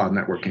driving cloud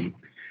networking,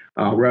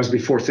 whereas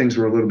before things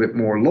were a little bit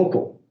more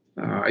local.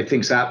 I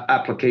think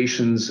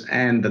applications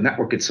and the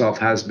network itself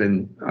has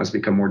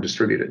become more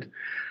distributed.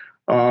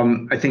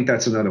 I think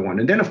that's another one.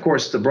 And then, of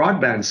course, the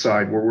broadband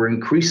side, where we're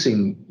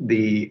increasing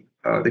the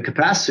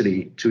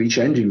capacity to each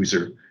end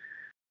user.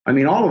 I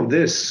mean, all of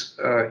this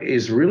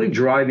is really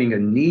driving a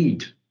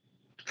need.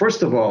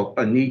 First of all,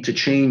 a need to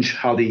change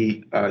how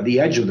the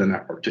edge of the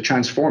network, to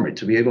transform it,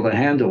 to be able to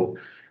handle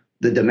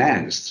the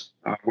demands,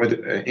 whether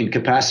in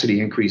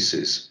capacity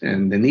increases,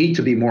 and the need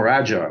to be more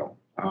agile.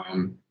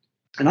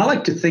 And I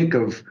like to think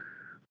of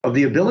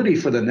the ability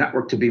for the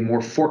network to be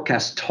more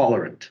forecast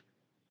tolerant.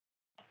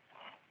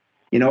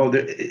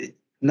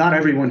 Not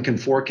everyone can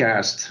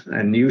forecast,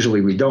 and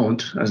usually we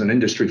don't, as an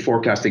industry,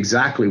 forecast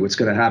exactly what's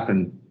going to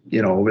happen,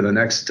 over the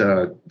next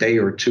day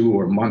or two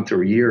or month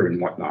or year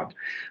and whatnot.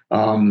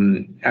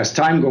 As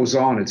time goes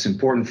on, it's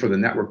important for the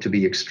network to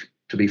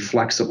be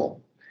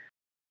flexible,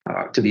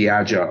 to be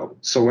agile.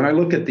 So when I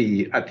look at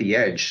the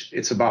edge,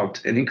 it's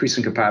about an increase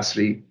in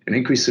capacity, an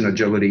increase in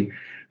agility.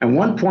 And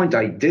one point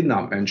I did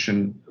not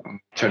mention,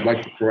 which I'd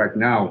like to correct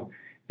now,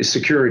 is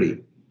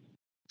security.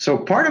 So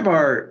part of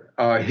our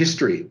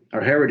history,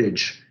 our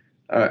heritage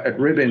at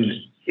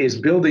Ribbon is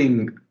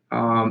building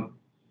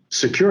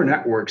secure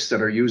networks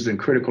that are used in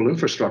critical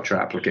infrastructure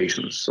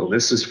applications. So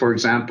this is, for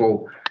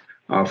example,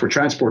 for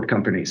transport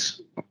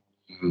companies,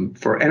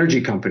 for energy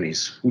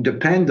companies who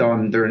depend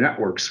on their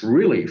networks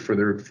really for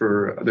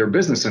their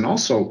business. And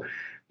also,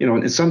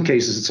 in some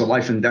cases, it's a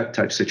life and death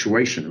type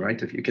situation,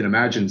 right? If you can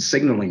imagine,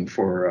 signaling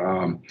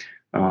for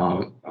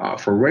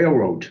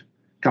railroad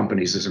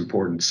companies is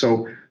important.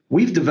 So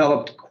we've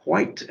developed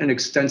quite an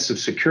extensive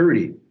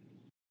security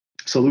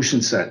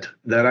solution set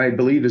that I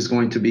believe is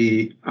going to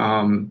be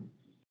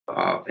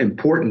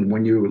important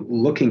when you're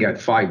looking at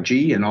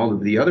 5G and all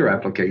of the other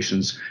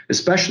applications,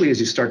 especially as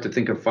you start to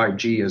think of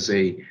 5G as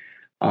a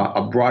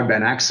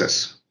broadband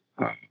access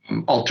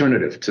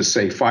alternative to,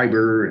 say,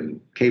 fiber and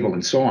cable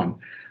and so on.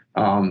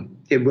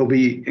 It will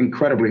be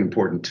incredibly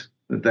important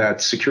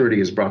that security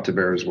is brought to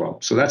bear as well.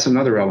 So that's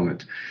another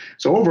element.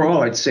 So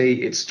overall, I'd say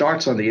it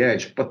starts on the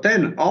edge, but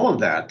then all of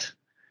that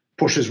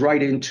pushes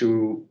right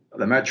into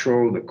the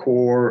metro, the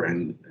core,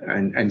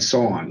 and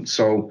so on.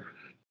 So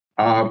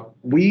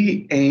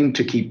we aim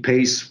to keep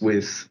pace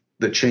with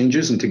the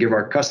changes and to give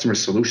our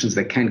customers solutions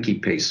that can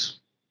keep pace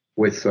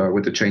with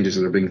the changes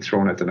that are being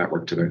thrown at the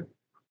network today.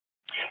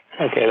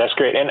 Okay, that's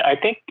great. And I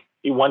think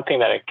one thing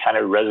that kind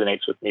of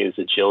resonates with me is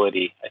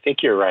agility. I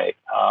think you're right.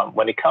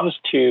 When it comes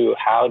to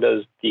how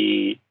does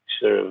the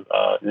sort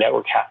of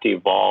network have to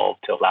evolve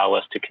to allow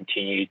us to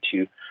continue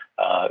to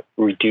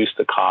reduce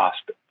the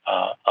cost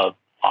of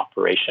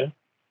operation,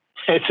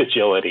 it's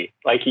agility.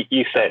 Like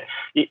you said,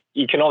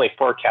 you can only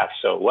forecast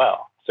so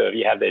well. So if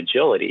you have the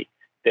agility,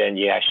 then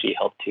you actually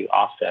help to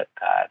offset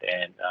that,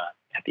 and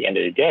at the end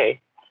of the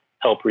day,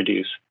 help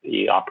reduce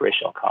the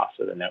operational costs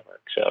of the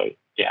network. So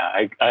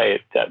yeah, I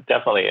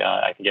definitely,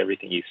 I think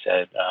everything you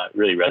said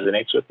really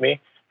resonates with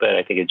me, but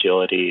I think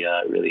agility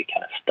really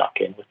kind of stuck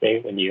in with me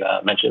when you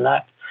mentioned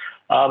that.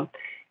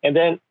 And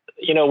then,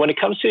 when it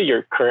comes to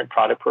your current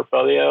product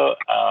portfolio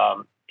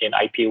in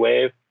IP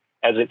Wave,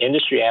 as an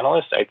industry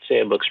analyst, I'd say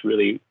it looks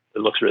really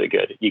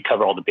good. You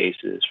cover all the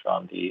bases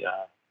from the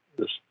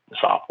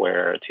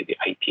software to the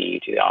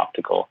IP to the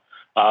optical.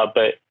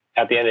 But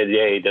at the end of the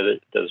day,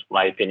 does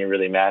my opinion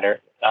really matter?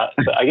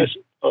 So I guess,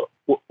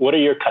 what are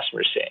your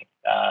customers saying?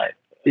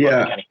 Yeah.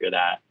 To kind of hear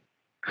that.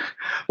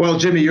 Well,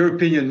 Jimmy, your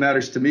opinion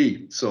matters to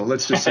me. So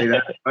let's just say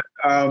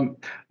that.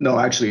 No,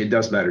 actually, it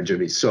does matter,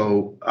 Jimmy.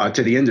 So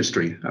to the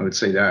industry, I would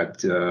say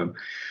that.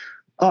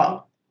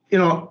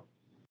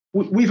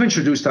 We've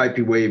introduced IP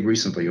Wave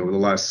recently over the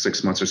last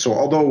 6 months or so,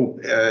 although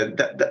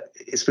that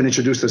it's been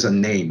introduced as a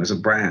name, as a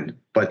brand,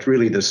 but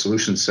really the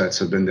solution sets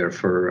have been there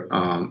for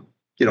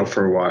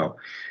a while.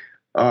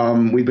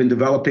 We've been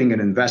developing and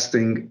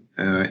investing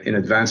in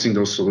advancing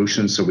those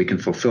solutions so we can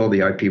fulfill the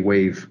IP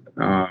Wave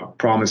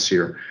promise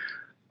here.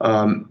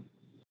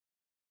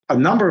 A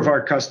number of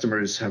our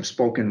customers have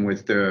spoken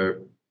with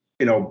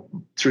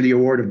through the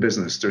award of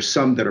business. There's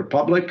some that are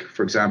public,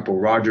 for example,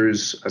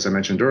 Rogers, as I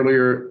mentioned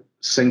earlier,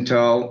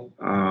 Singtel,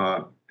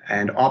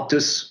 and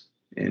Optus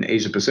in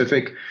Asia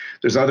Pacific.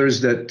 There's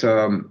others that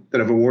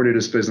have awarded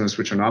us business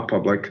which are not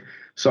public.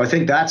 So I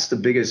think that's the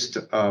biggest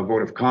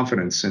vote of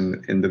confidence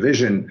in the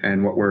vision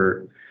and what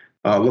we're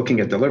looking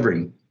at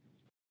delivering.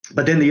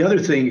 But then the other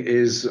thing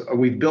is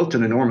we've built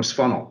an enormous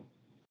funnel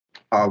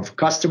of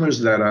customers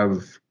that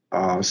have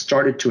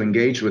started to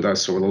engage with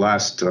us over the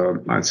last,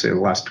 I'd say, the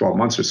last 12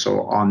 months or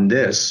so on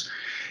this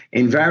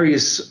in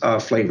various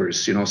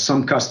flavors.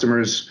 Some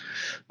customers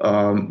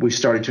we've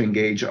started to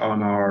engage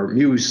on our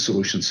Muse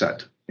solution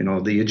set,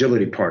 the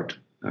agility part,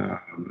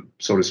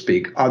 so to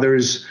speak.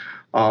 Others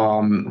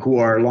who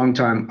are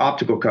longtime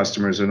optical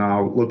customers are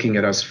now looking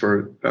at us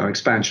for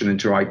expansion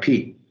into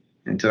IP,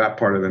 into that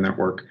part of the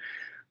network.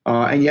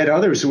 And yet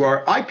others who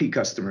are IP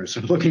customers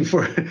are looking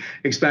for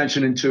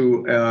expansion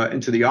into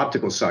the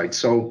optical side.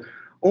 So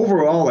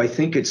overall, I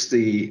think it's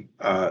the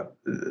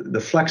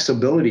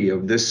flexibility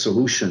of this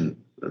solution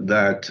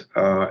that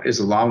is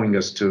allowing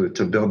us to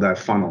build that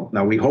funnel.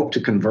 Now, we hope to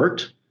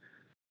convert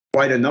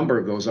quite a number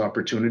of those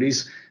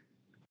opportunities,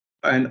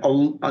 and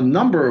a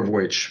number of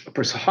which,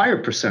 a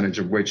higher percentage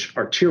of which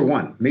are tier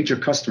one, major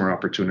customer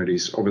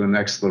opportunities over the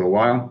next little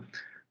while.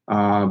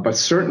 But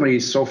certainly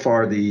so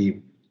far, the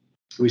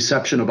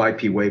reception of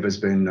IP Wave has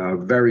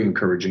been very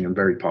encouraging and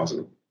very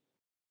positive.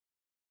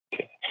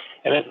 Okay.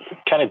 And then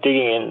kind of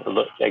digging in,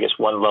 I guess,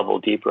 one level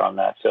deeper on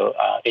that. So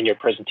in your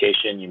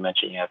presentation, you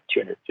mentioned you have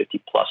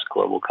 250 plus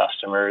global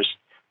customers.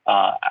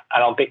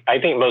 I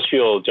think most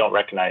people don't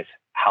recognize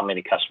how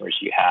many customers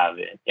you have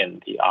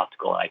in the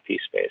optical and IP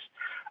space.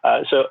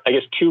 So I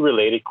guess two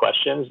related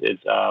questions is,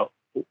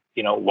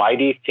 why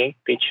do you think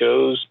they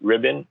chose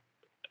Ribbon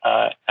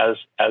as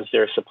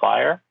their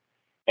supplier?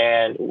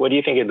 And what do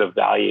you think is the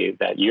value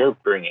that you're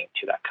bringing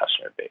to that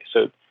customer base?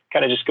 So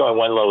kind of just going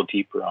one level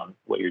deeper on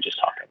what you're just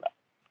talking about.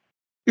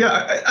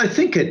 Yeah, I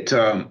think it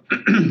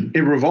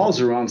it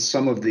revolves around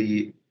some of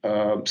the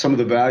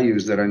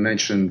values that I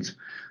mentioned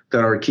that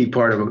are a key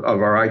part of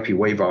our IP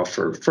Wave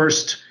offer.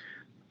 First,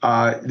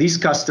 these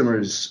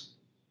customers,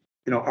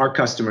 our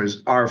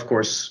customers are, of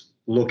course,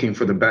 looking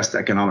for the best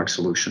economic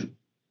solution,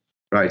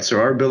 right? So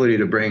our ability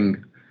to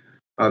bring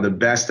the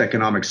best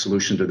economic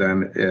solution to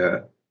them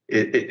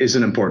is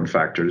an important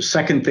factor. The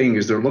second thing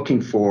is they're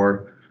looking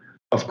for,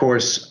 of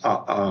course,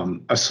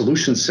 a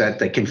solution set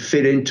that can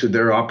fit into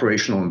their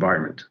operational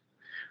environment.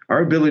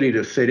 Our ability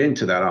to fit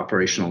into that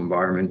operational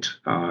environment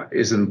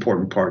is an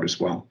important part as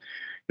well.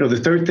 The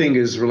third thing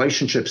is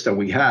relationships that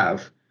we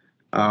have,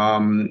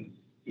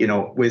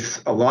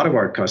 with a lot of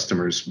our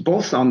customers,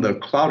 both on the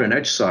cloud and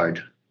edge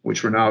side,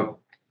 which we're now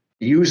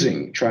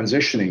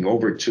transitioning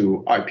over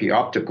to IP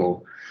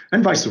Optical,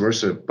 and vice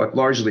versa, but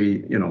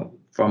largely,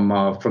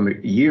 from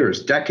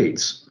years,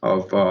 decades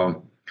of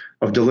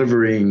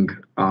delivering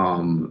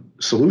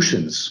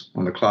solutions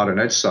on the cloud and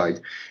edge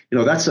side.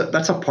 That's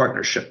a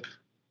partnership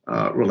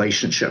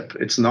relationship.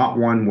 It's not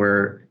one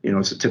where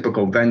it's a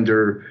typical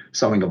vendor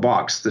selling a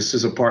box. This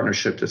is a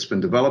partnership that's been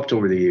developed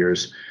over the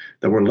years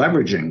that we're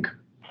leveraging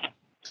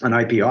on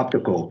IP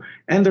Optical,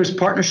 and there's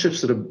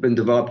partnerships that have been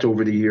developed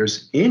over the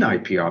years in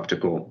IP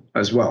Optical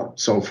as well.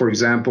 So, for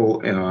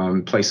example,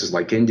 places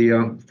like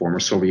India, former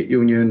Soviet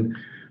Union,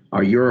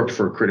 Europe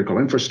for critical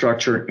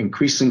infrastructure,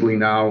 increasingly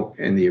now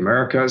in the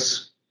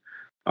Americas,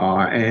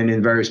 and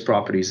in various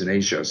properties in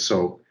Asia.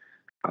 So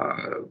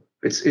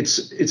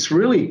it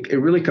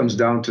really comes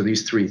down to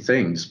these three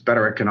things: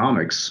 better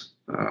economics,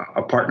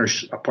 a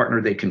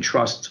partner they can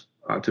trust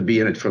to be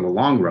in it for the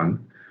long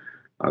run,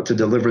 to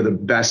deliver the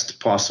best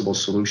possible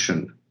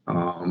solution.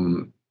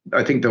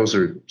 I think those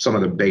are some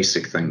of the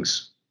basic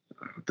things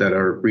that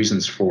are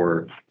reasons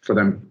for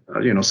them,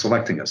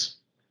 selecting us.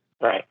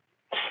 Right.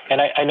 And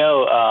I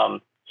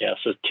know,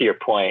 so to your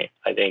point,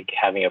 I think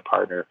having a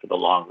partner for the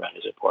long run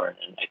is important.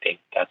 And I think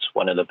that's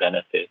one of the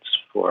benefits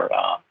for,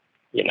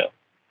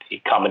 the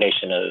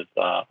combination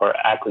of or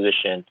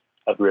acquisition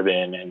of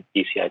Ribbon and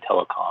ECI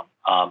Telecom.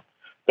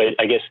 But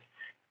I guess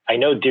I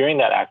know during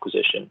that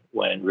acquisition,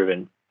 when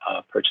Ribbon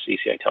purchased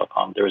ECI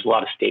Telecom, there was a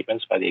lot of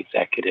statements by the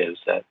executives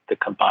that the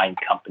combined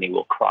company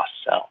will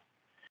cross-sell.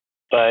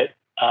 but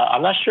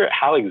I'm not sure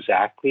how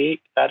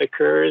exactly that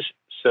occurs.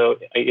 So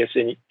I guess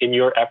in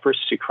your efforts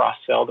to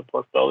cross-sell the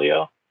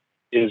portfolio,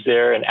 is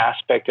there an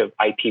aspect of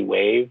IP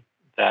Wave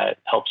that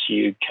helps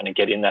you kind of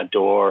get in that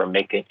door or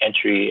make an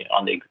entry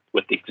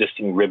with the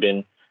existing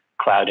Ribbon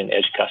cloud and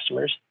edge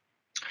customers?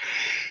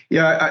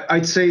 Yeah,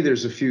 I'd say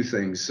there's a few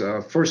things.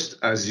 First,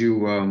 I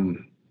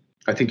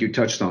think you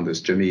touched on this,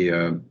 Jimmy,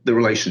 the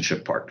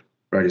relationship part,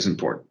 right, is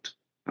important.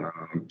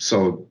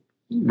 So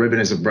Ribbon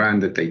is a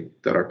brand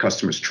that our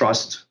customers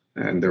trust,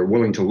 and they're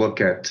willing to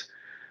look at,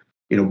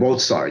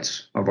 both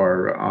sides of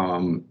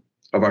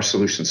our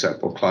solution set,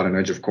 both cloud and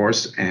edge, of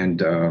course,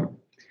 and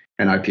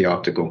IP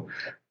optical.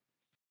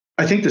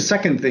 I think the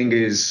second thing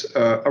is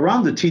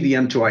around the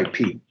TDM to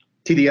IP.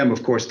 TDM,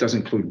 of course, does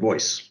include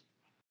voice,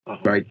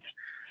 right?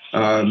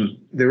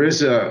 There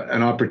is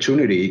an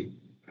opportunity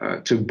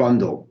to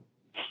bundle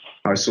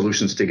our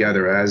solutions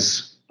together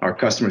as our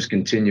customers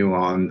continue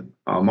on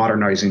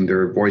modernizing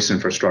their voice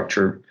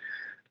infrastructure,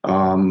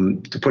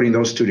 to putting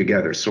those two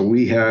together. So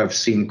we have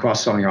seen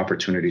cross-selling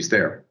opportunities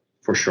there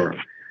for sure.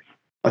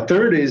 A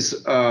third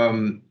is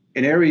an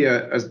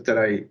area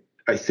that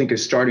I think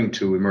is starting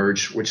to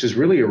emerge, which is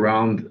really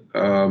around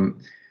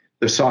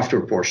the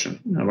software portion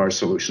of our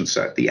solution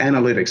set, the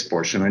analytics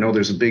portion. I know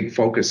there's a big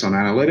focus on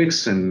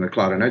analytics and the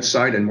cloud and edge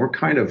side, and we're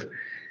kind of,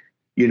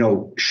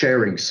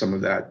 sharing some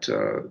of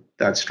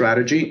that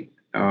strategy.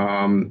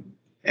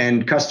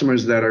 And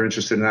customers that are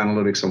interested in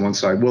analytics on one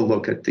side will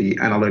look at the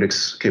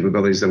analytics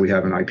capabilities that we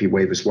have in IP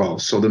Wave as well.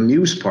 So the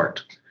Muse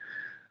part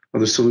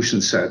of the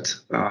solution set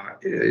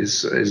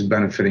is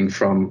benefiting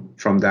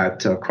from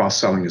that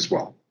cross-selling as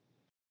well.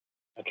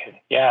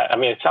 Okay. Yeah. I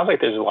mean, it sounds like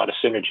there's a lot of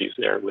synergies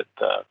there with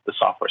the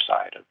software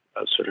side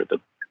of sort of the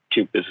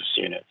two business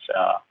units.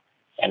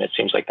 And it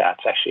seems like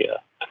that's actually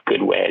a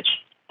good wedge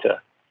to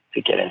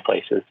get in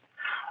places.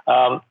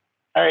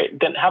 All right,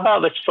 then how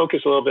about let's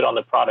focus a little bit on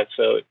the product.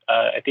 So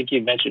I think you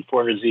mentioned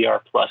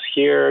 400ZR Plus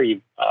here.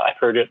 I've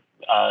heard it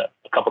a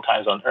couple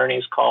times on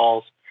earnings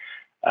calls.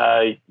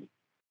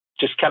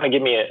 Just kind of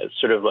give me a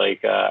sort of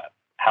like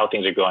how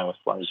things are going with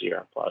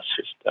 400ZR Plus.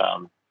 Just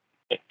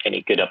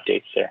any good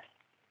updates there.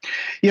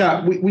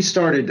 Yeah, we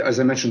started, as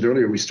I mentioned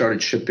earlier, we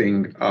started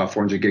shipping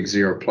 400 gig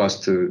ZR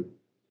Plus to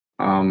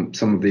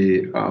some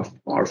of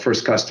our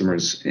first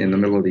customers in the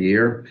middle of the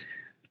year.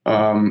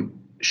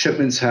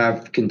 Shipments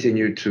have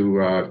continued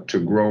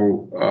to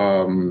grow,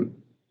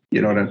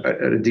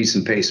 at a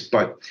decent pace.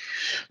 But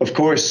of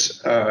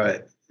course,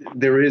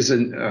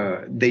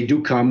 they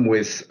do come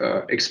with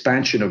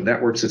expansion of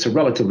networks. It's a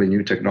relatively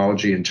new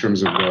technology in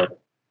terms of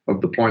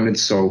deployment.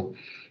 So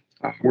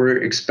we're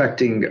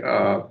expecting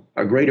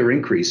a greater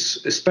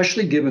increase,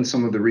 especially given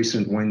some of the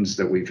recent wins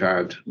that we've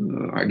had.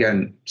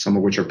 Again, some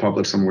of which are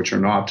public, some of which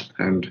are not,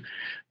 and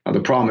the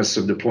promise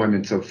of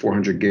deployment of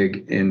 400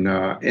 gig in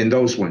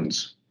those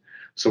wins.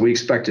 So we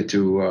expect it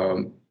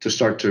to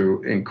start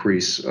to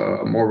increase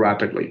more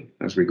rapidly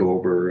as we go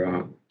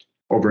over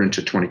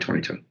into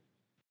 2022.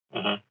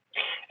 And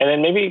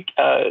then maybe,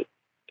 kind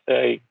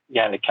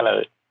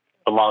of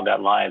along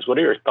that lines, what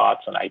are your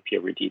thoughts on IP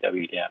over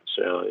DWDM?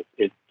 So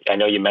I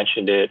know you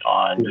mentioned it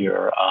on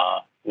your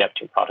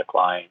Neptune product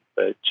line,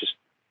 but just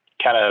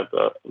kind of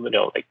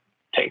like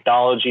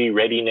technology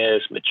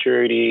readiness,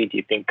 maturity. Do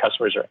you think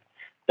customers are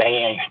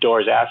banging on your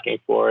doors asking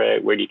for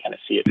it? Where do you kind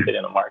of see it fit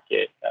in the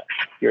market?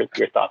 Your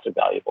thoughts are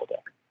valuable there.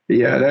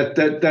 Yeah,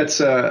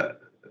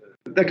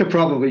 that could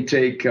probably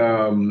take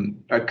about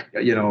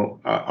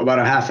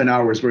a half an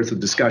hour's worth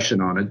of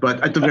discussion on it,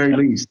 but at the very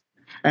least,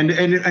 and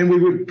we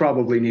would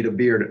probably need a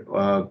beer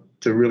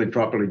to really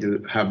properly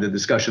have the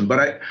discussion.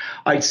 But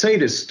I'd say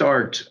to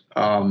start,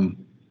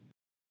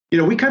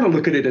 we kind of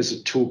look at it as a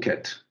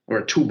toolkit, or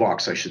a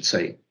toolbox, I should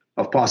say,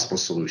 of possible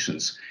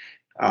solutions.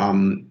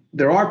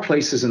 There are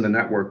places in the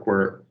network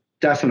where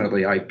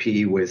definitely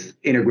IP with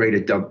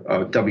integrated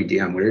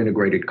WDM, where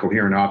integrated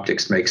coherent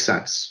optics makes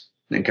sense.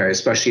 Okay,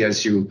 especially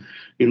as you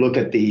look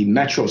at the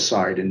metro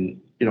side and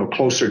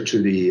closer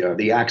to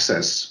the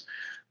access,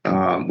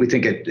 we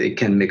think it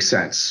can make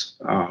sense.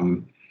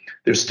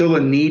 There's still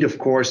a need, of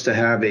course, to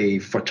have a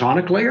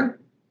photonic layer,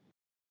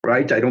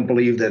 right? I don't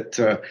believe that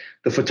the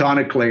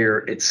photonic layer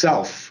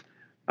itself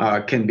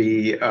can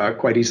be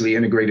quite easily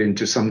integrated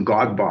into some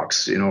God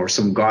box, or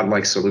some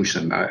godlike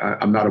solution.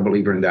 I'm not a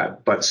believer in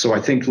that. But so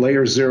I think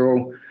layer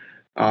 0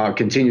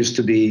 continues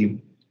to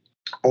be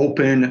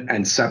open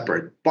and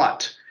separate.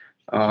 But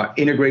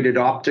integrated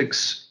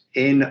optics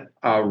in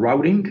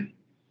routing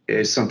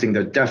is something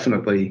that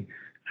definitely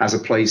has a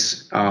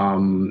place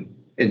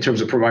in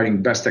terms of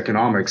providing best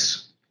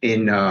economics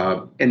in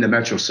the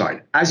metro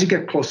side. As you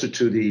get closer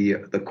to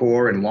the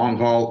core and long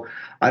haul,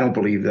 I don't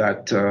believe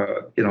that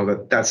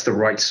that's the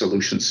right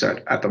solution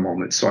set at the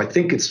moment. So I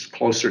think it's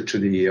closer to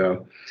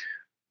the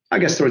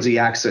towards the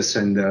access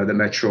and the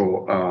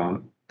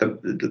metro,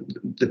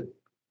 the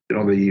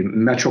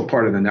metro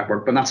part of the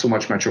network, but not so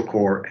much metro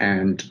core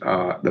and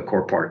the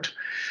core part.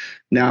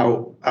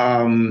 Now,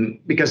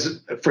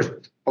 because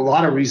for a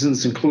lot of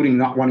reasons, including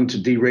not wanting to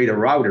derate a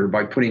router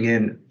by putting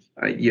in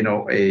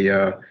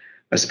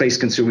a a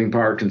space-consuming,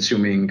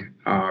 power-consuming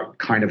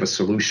kind of a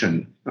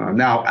solution.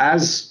 Now,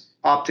 as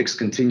optics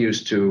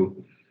continues to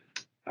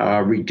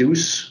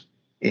reduce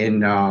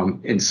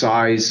in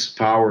size,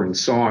 power, and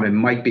so on, it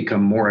might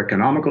become more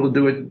economical to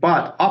do it.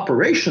 But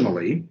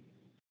operationally,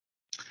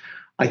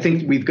 I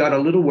think we've got a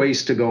little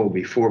ways to go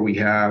before we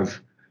have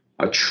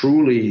a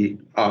truly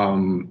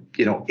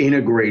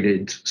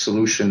integrated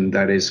solution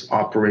that is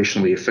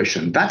operationally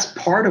efficient. That's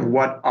part of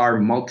what our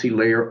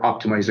multi-layer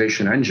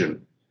optimization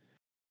engine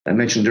I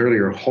mentioned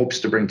earlier hopes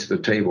to bring to the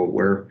table,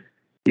 where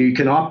you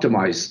can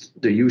optimize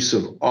the use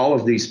of all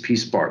of these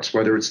piece parts,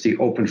 whether it's the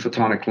open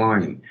photonic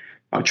line,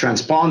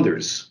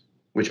 transponders,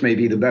 which may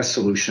be the best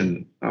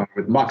solution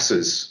with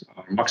muxes,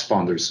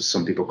 muxponders, as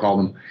some people call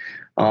them,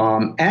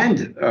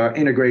 and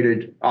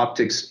integrated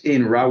optics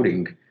in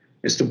routing,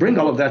 is to bring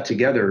all of that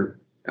together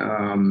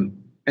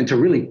and to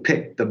really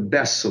pick the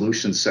best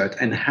solution set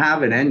and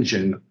have an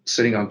engine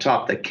sitting on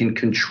top that can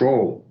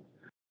control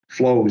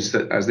flows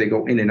that as they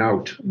go in and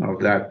out of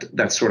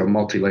that sort of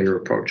multi-layer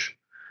approach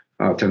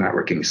to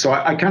networking. So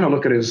I kind of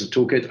look at it as a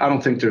toolkit. I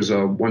don't think there's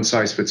a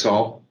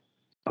one-size-fits-all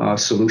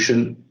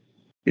solution,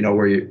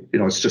 where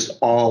it's just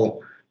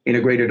all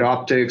integrated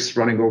optics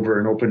running over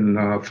an open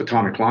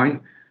photonic line.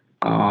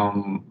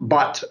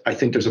 But I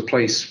think there's a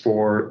place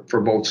for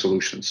both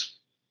solutions.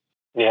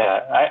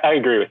 Yeah, I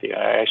agree with you.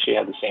 I actually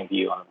have the same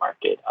view on the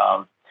market.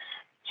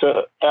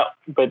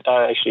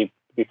 Actually,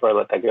 before I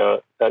let that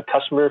go,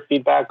 customer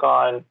feedback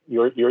on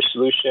your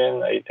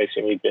solution. I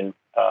assume you've been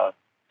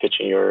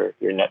pitching your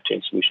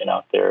Neptune solution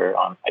out there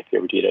on IP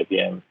over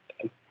DWDM.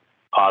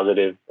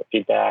 Positive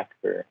feedback,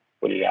 or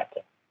what do you got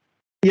there?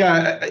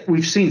 Yeah,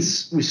 we've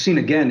seen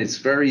again. It's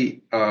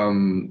very,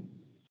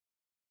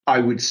 I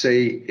would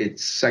say,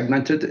 it's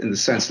segmented in the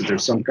sense that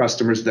there's some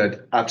customers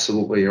that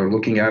absolutely are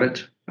looking at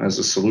it as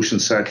a solution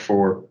set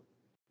for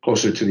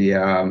closer to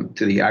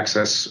the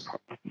access,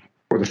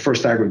 or the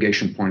first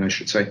aggregation point, I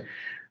should say.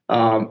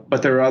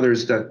 But there are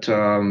others that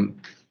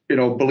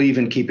believe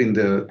in keeping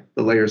the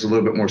layers a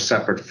little bit more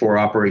separate for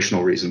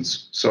operational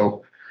reasons.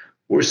 So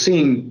we're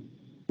seeing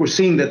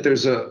that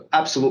there's a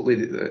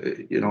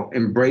absolutely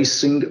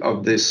embracing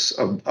of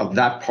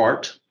that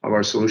part of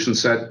our solution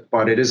set,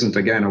 but it isn't,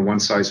 again, a one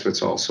size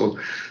fits all. So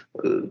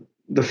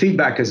the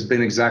feedback has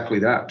been exactly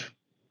that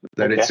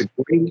okay. It's a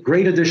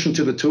great addition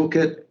to the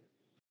toolkit,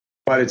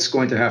 but it's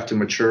going to have to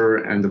mature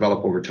and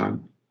develop over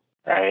time.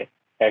 Right.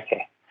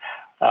 Okay.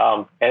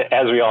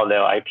 As we all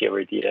know, IP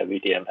over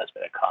DWDM has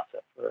been a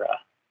concept for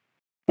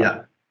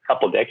a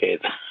couple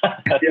decades.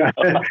 Yeah.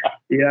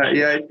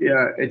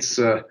 It's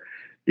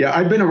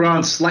I've been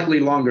around slightly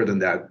longer than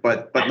that,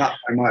 but not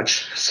by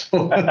much.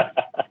 So. All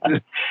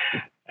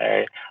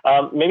right.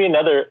 Maybe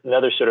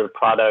another sort of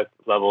product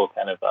level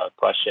kind of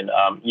question.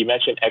 You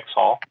mentioned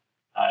X-Hall,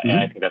 and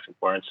I think that's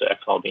important. So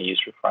X-Hall being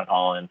used for front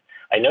haul, and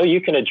I know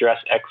you can address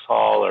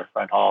X-Hall or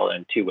front haul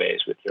in two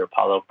ways with your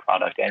Apollo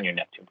product and your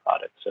Neptune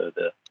product. So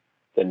the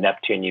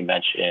Neptune you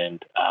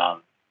mentioned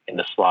in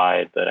the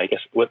slide, but I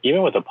guess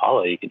even with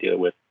Apollo, you could do it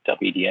with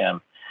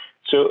WDM.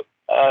 So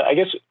I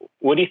guess,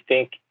 what do you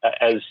think,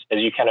 as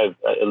you kind of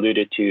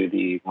alluded to,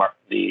 the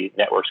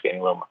network's getting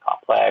a little more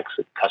complex,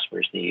 the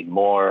customers need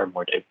more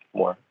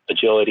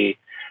agility.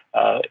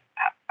 How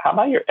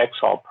about your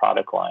X-Hall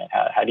product line?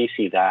 How do you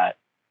see that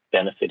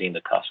benefiting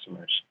the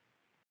customers?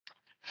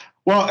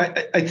 Well,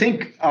 I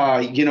think,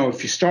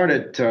 if you start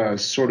at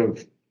sort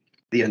of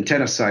the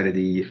antenna side of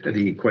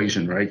the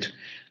equation, right?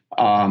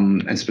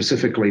 And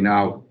specifically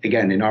now,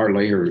 again, in our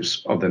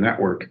layers of the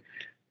network,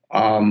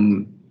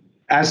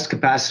 as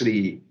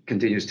capacity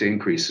continues to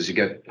increase, as you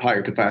get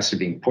higher capacity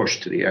being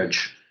pushed to the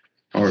edge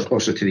or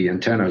closer to the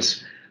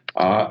antennas,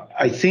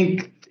 I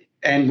think,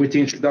 and with the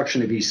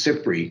introduction of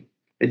eCPRI,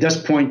 it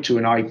does point to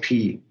an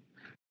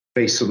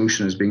IP-based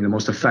solution as being the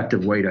most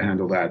effective way to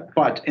handle that.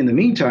 But in the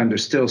meantime,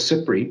 there's still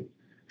CPRI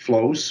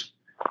flows,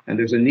 and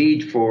there's a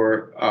need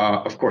for,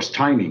 of course,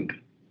 timing.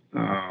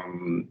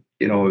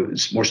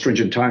 It's more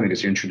stringent timing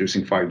as you're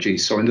introducing 5G.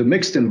 So in the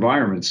mixed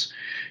environments,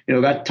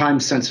 that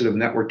time-sensitive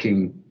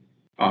networking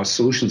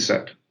solution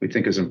set we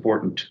think is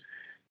important.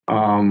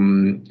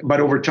 But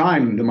over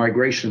time, the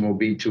migration will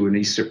be to an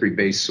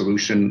eCPRI-based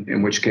solution,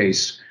 in which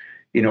case,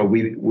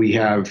 we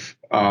have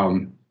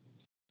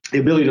the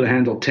ability to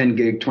handle 10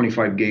 gig,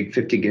 25 gig,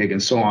 50 gig,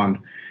 and so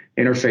on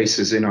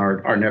interfaces in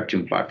our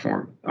Neptune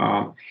platform.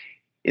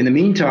 In the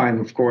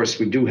meantime, of course,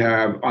 we do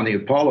have on the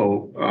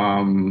Apollo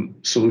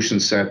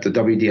solution set the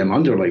WDM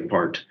underlay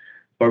part,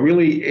 but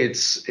really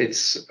it's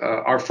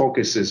our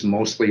focus is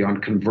mostly on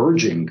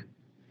converging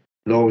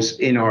those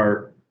in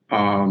our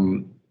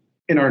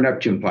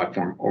Neptune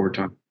platform over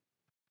time.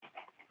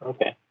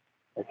 Okay.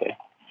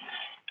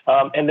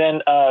 And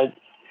then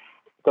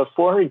the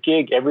 400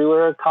 gig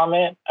everywhere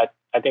comment,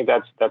 I think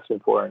that's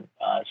important.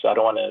 So I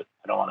don't want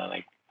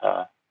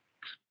to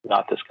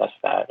not discuss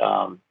that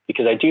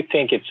because I do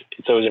think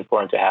it's always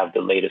important to have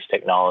the latest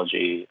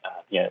technology.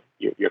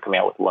 You're coming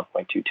out with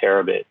 1.2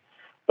 terabit,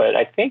 but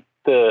I think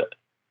the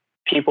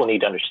people need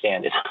to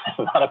understand it's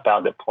not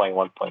about deploying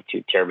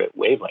 1.2 terabit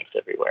wavelengths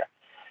everywhere.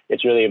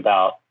 It's really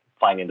about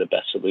finding the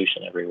best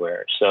solution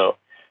everywhere. So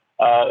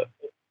I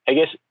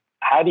guess,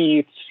 how do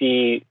you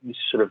see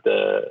sort of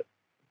the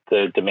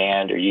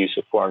demand or use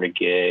of 400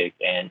 gig?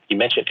 And you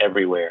mentioned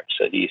everywhere.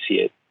 So do you see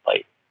it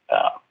like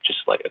just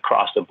like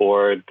across the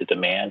board, the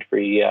demand for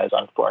you guys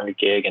on 400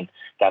 gig, and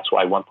that's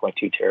why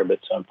 1.2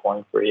 terabits so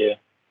important for you?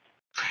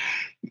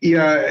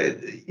 Yeah,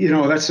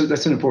 that's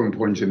an important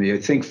point, Jimmy. I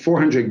think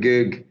 400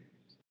 gig,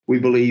 we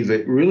believe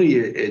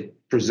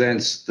it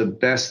presents the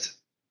best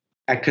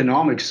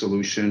economic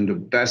solution, the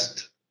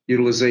best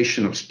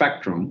utilization of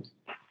spectrum,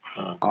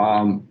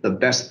 the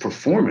best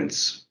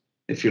performance.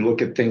 If you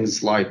look at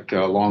things like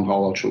long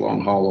haul, ultra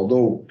long haul,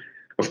 although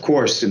of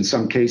course in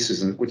some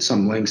cases and with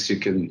some links you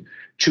can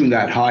tune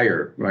that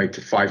higher, right,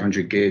 to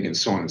 500 gig and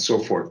so on and so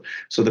forth.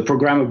 So the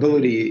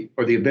programmability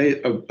or the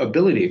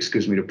ability,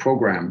 to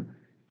program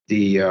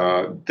the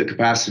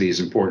capacity is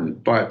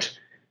important. But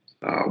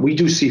we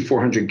do see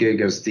 400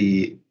 gig as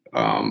the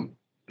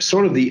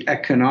sort of the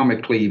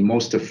economically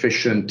most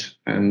efficient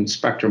and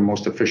spectrum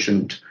most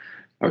efficient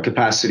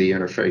capacity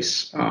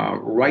interface,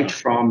 right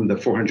from the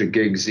 400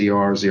 gig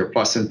ZR, ZR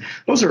Plus. And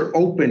those are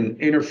open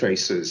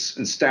interfaces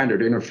and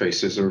standard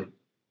interfaces, or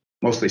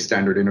mostly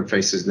standard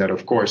interfaces that,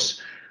 of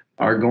course,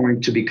 are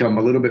going to become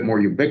a little bit more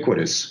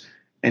ubiquitous.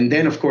 And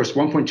then, of course,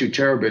 1.2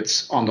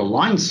 terabits on the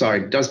line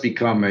side does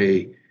become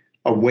a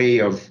way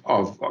of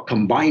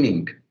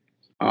combining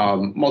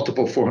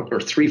multiple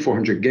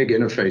 400 gig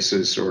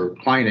interfaces or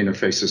client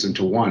interfaces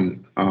into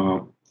one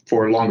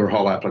for longer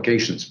haul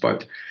applications.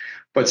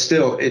 But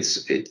still,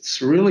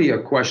 it's really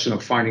a question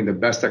of finding the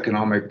best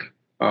economic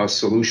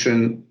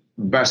solution,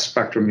 best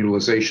spectrum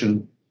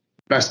utilization,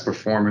 best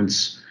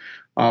performance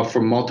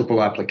for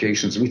multiple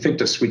applications. And we think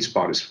the sweet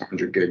spot is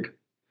 400 gig,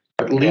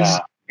 at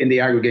least in the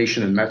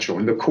aggregation and metro.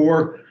 In the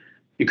core,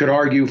 you could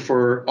argue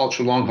for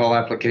ultra long haul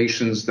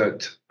applications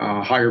that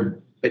higher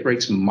bit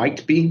rates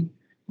might be,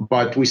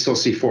 but we still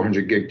see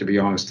 400 gig, to be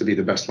honest, to be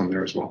the best one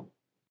there as well.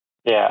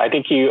 Yeah, I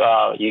think you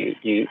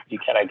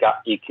kind of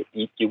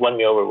you won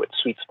me over with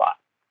sweet spot.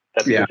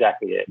 That's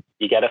exactly it.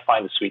 You got to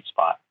find the sweet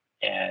spot,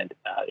 and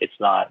it's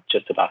not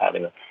just about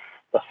having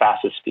the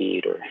fastest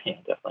speed or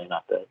definitely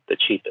not the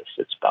cheapest.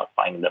 It's about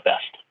finding the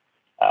best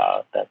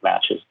that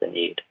matches the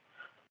need.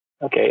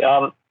 Okay,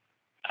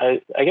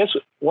 I guess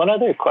one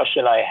other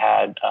question I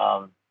had,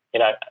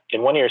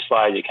 in one of your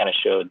slides, you kind of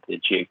showed the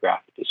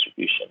geographic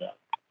distribution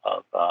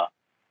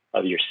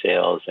of your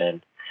sales,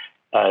 and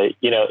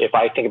if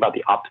I think about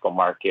the optical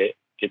market,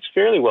 it's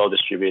fairly well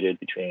distributed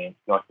between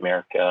North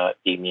America,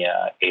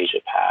 EMEA,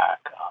 Asia Pac,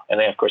 and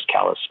then of course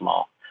Cal is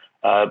small.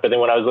 But then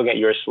when I was looking at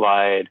your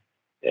slide,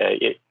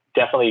 it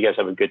definitely you guys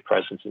have a good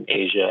presence in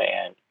Asia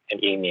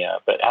and EMEA.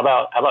 But how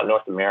about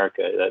North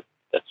America?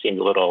 That seemed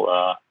a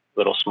little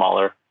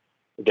smaller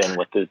than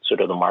what the sort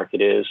of the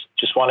market is.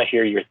 Just want to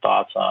hear your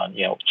thoughts on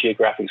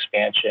geographic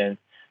expansion.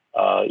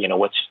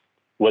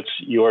 What's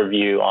your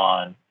view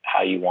on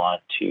how you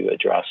want to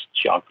address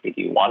geography?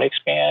 Do you want to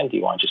expand? Do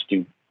you want to just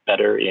do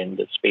better in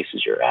the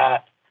spaces you're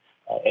at?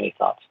 Any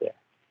thoughts there?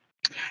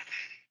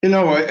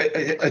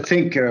 I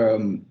think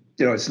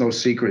it's no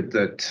secret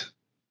that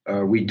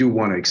we do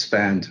want to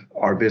expand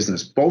our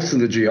business, both in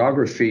the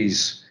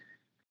geographies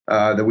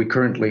that we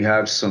currently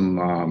have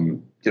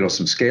some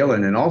scale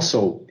in, and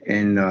also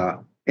in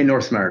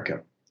North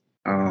America.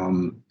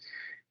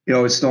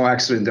 It's no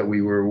accident that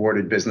we were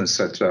awarded business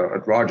at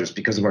Rogers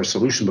because of our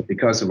solution, but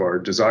because of our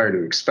desire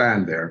to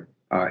expand there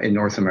in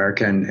North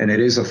America, and it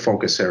is a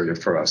focus area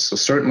for us. So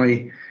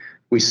certainly,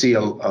 we see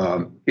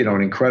an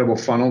incredible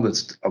funnel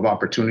of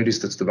opportunities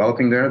that's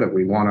developing there that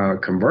we want to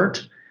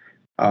convert,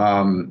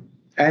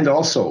 and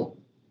also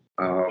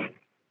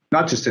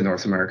not just in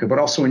North America, but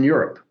also in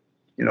Europe.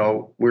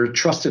 We're a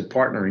trusted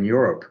partner in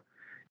Europe,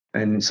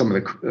 and some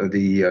of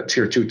the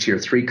tier 2, tier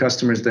 3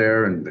 customers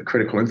there, and the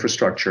critical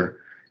infrastructure.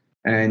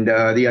 And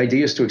the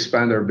idea is to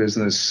expand our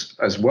business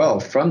as well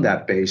from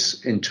that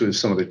base into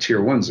some of the tier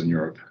 1s in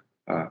Europe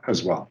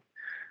as well.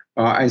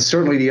 And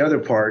certainly the other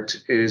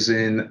part is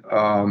in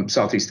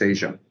Southeast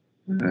Asia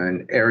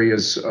and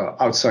areas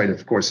outside,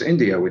 of course,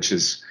 India, which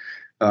is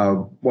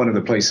one of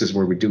the places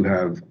where we do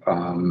have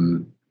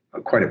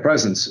quite a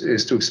presence,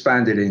 is to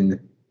expand it in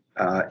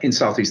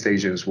Southeast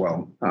Asia as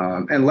well,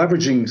 and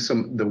leveraging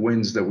some of the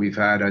wins that we've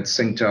had at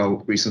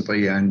Singtel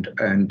recently and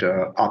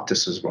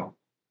Optus as well.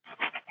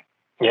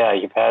 Yeah,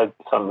 you've had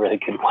some really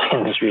good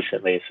wins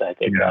recently, so I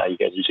think you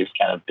guys are just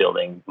kind of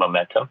building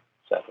momentum.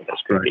 So I think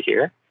that's great to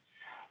hear.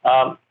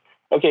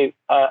 Okay,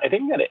 I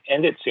think I'm going to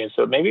end it soon.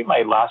 So maybe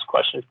my last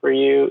question for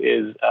you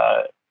is,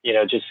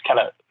 just kind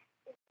of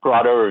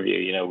broad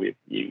overview.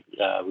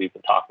 We've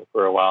been talking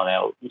for a while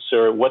now.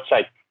 So what's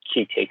that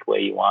key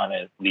takeaway you want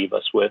to leave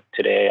us with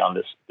today on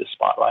this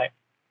spotlight?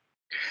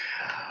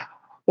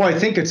 Well, I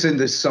think it's in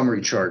this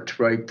summary chart,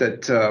 right?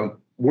 That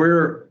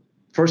we're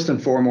first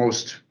and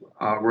foremost,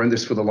 we're in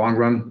this for the long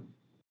run.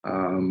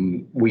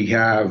 We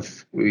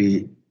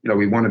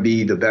want to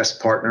be the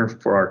best partner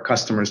for our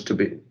customers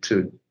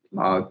to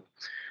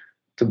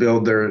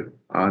build their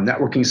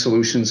networking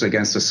solutions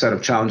against a set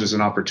of challenges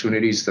and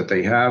opportunities that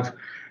they have.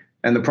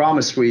 And the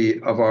promise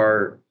of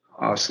our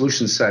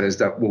solution set is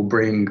that we'll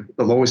bring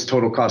the lowest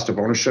total cost of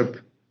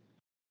ownership,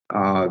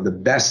 the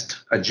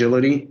best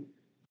agility,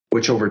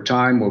 which over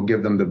time will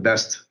give them the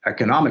best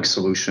economic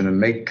solution and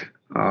make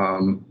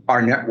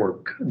their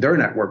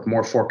network,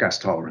 more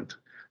forecast tolerant.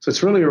 So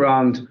it's really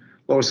around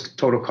lowest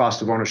total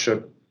cost of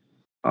ownership,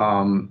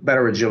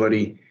 better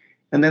agility.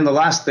 And then the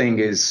last thing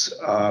is,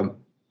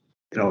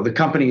 the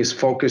company is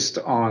focused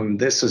on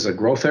this as a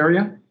growth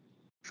area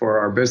for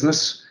our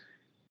business.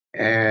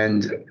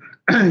 And,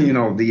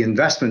 the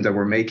investment that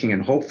we're making,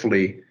 and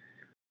hopefully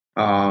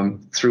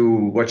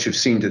through what you've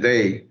seen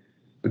today,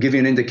 will give you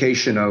an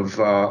indication of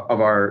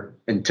our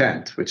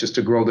intent, which is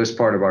to grow this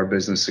part of our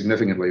business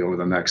significantly over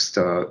the next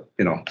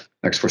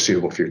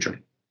foreseeable future.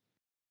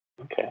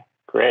 Okay,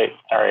 great.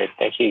 All right,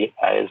 thank you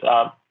guys.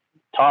 Tom,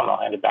 I'll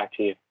hand it back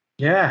to you.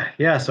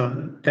 Yeah.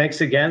 So thanks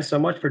again so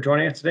much for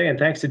joining us today, and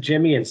thanks to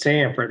Jimmy and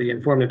Sam for the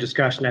informative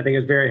discussion. I think it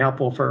was very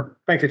helpful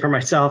frankly, for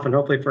myself and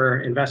hopefully for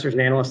investors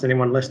and analysts and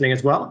anyone listening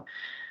as well.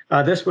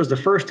 This was the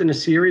first in a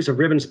series of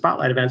Ribbon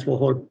Spotlight events we'll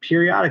hold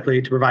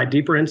periodically to provide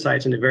deeper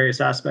insights into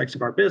various aspects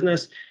of our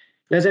business.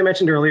 And as I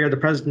mentioned earlier, the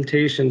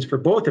presentations for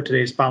both of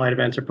today's Spotlight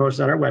events are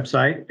posted on our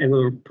website, and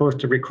we'll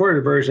post a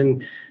recorded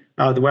version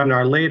of the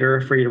webinar later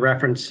for you to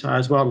reference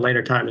as well at a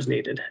later time as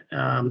needed.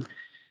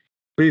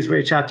 Please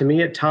reach out to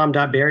me at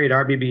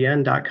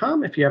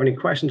tom.barry@rbbn.com if you have any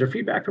questions or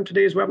feedback from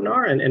today's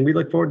webinar, and we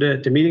look forward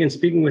to meeting and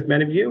speaking with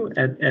many of you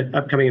at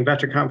upcoming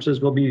investor conferences.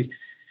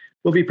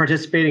 We'll be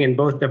participating in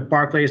both the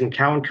Barclays and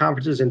Cowen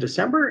conferences in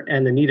December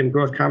and the Needham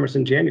Growth Conference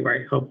in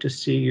January. Hope to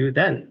see you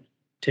then.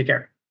 Take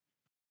care.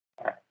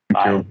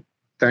 Bye.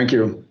 Thank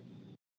you.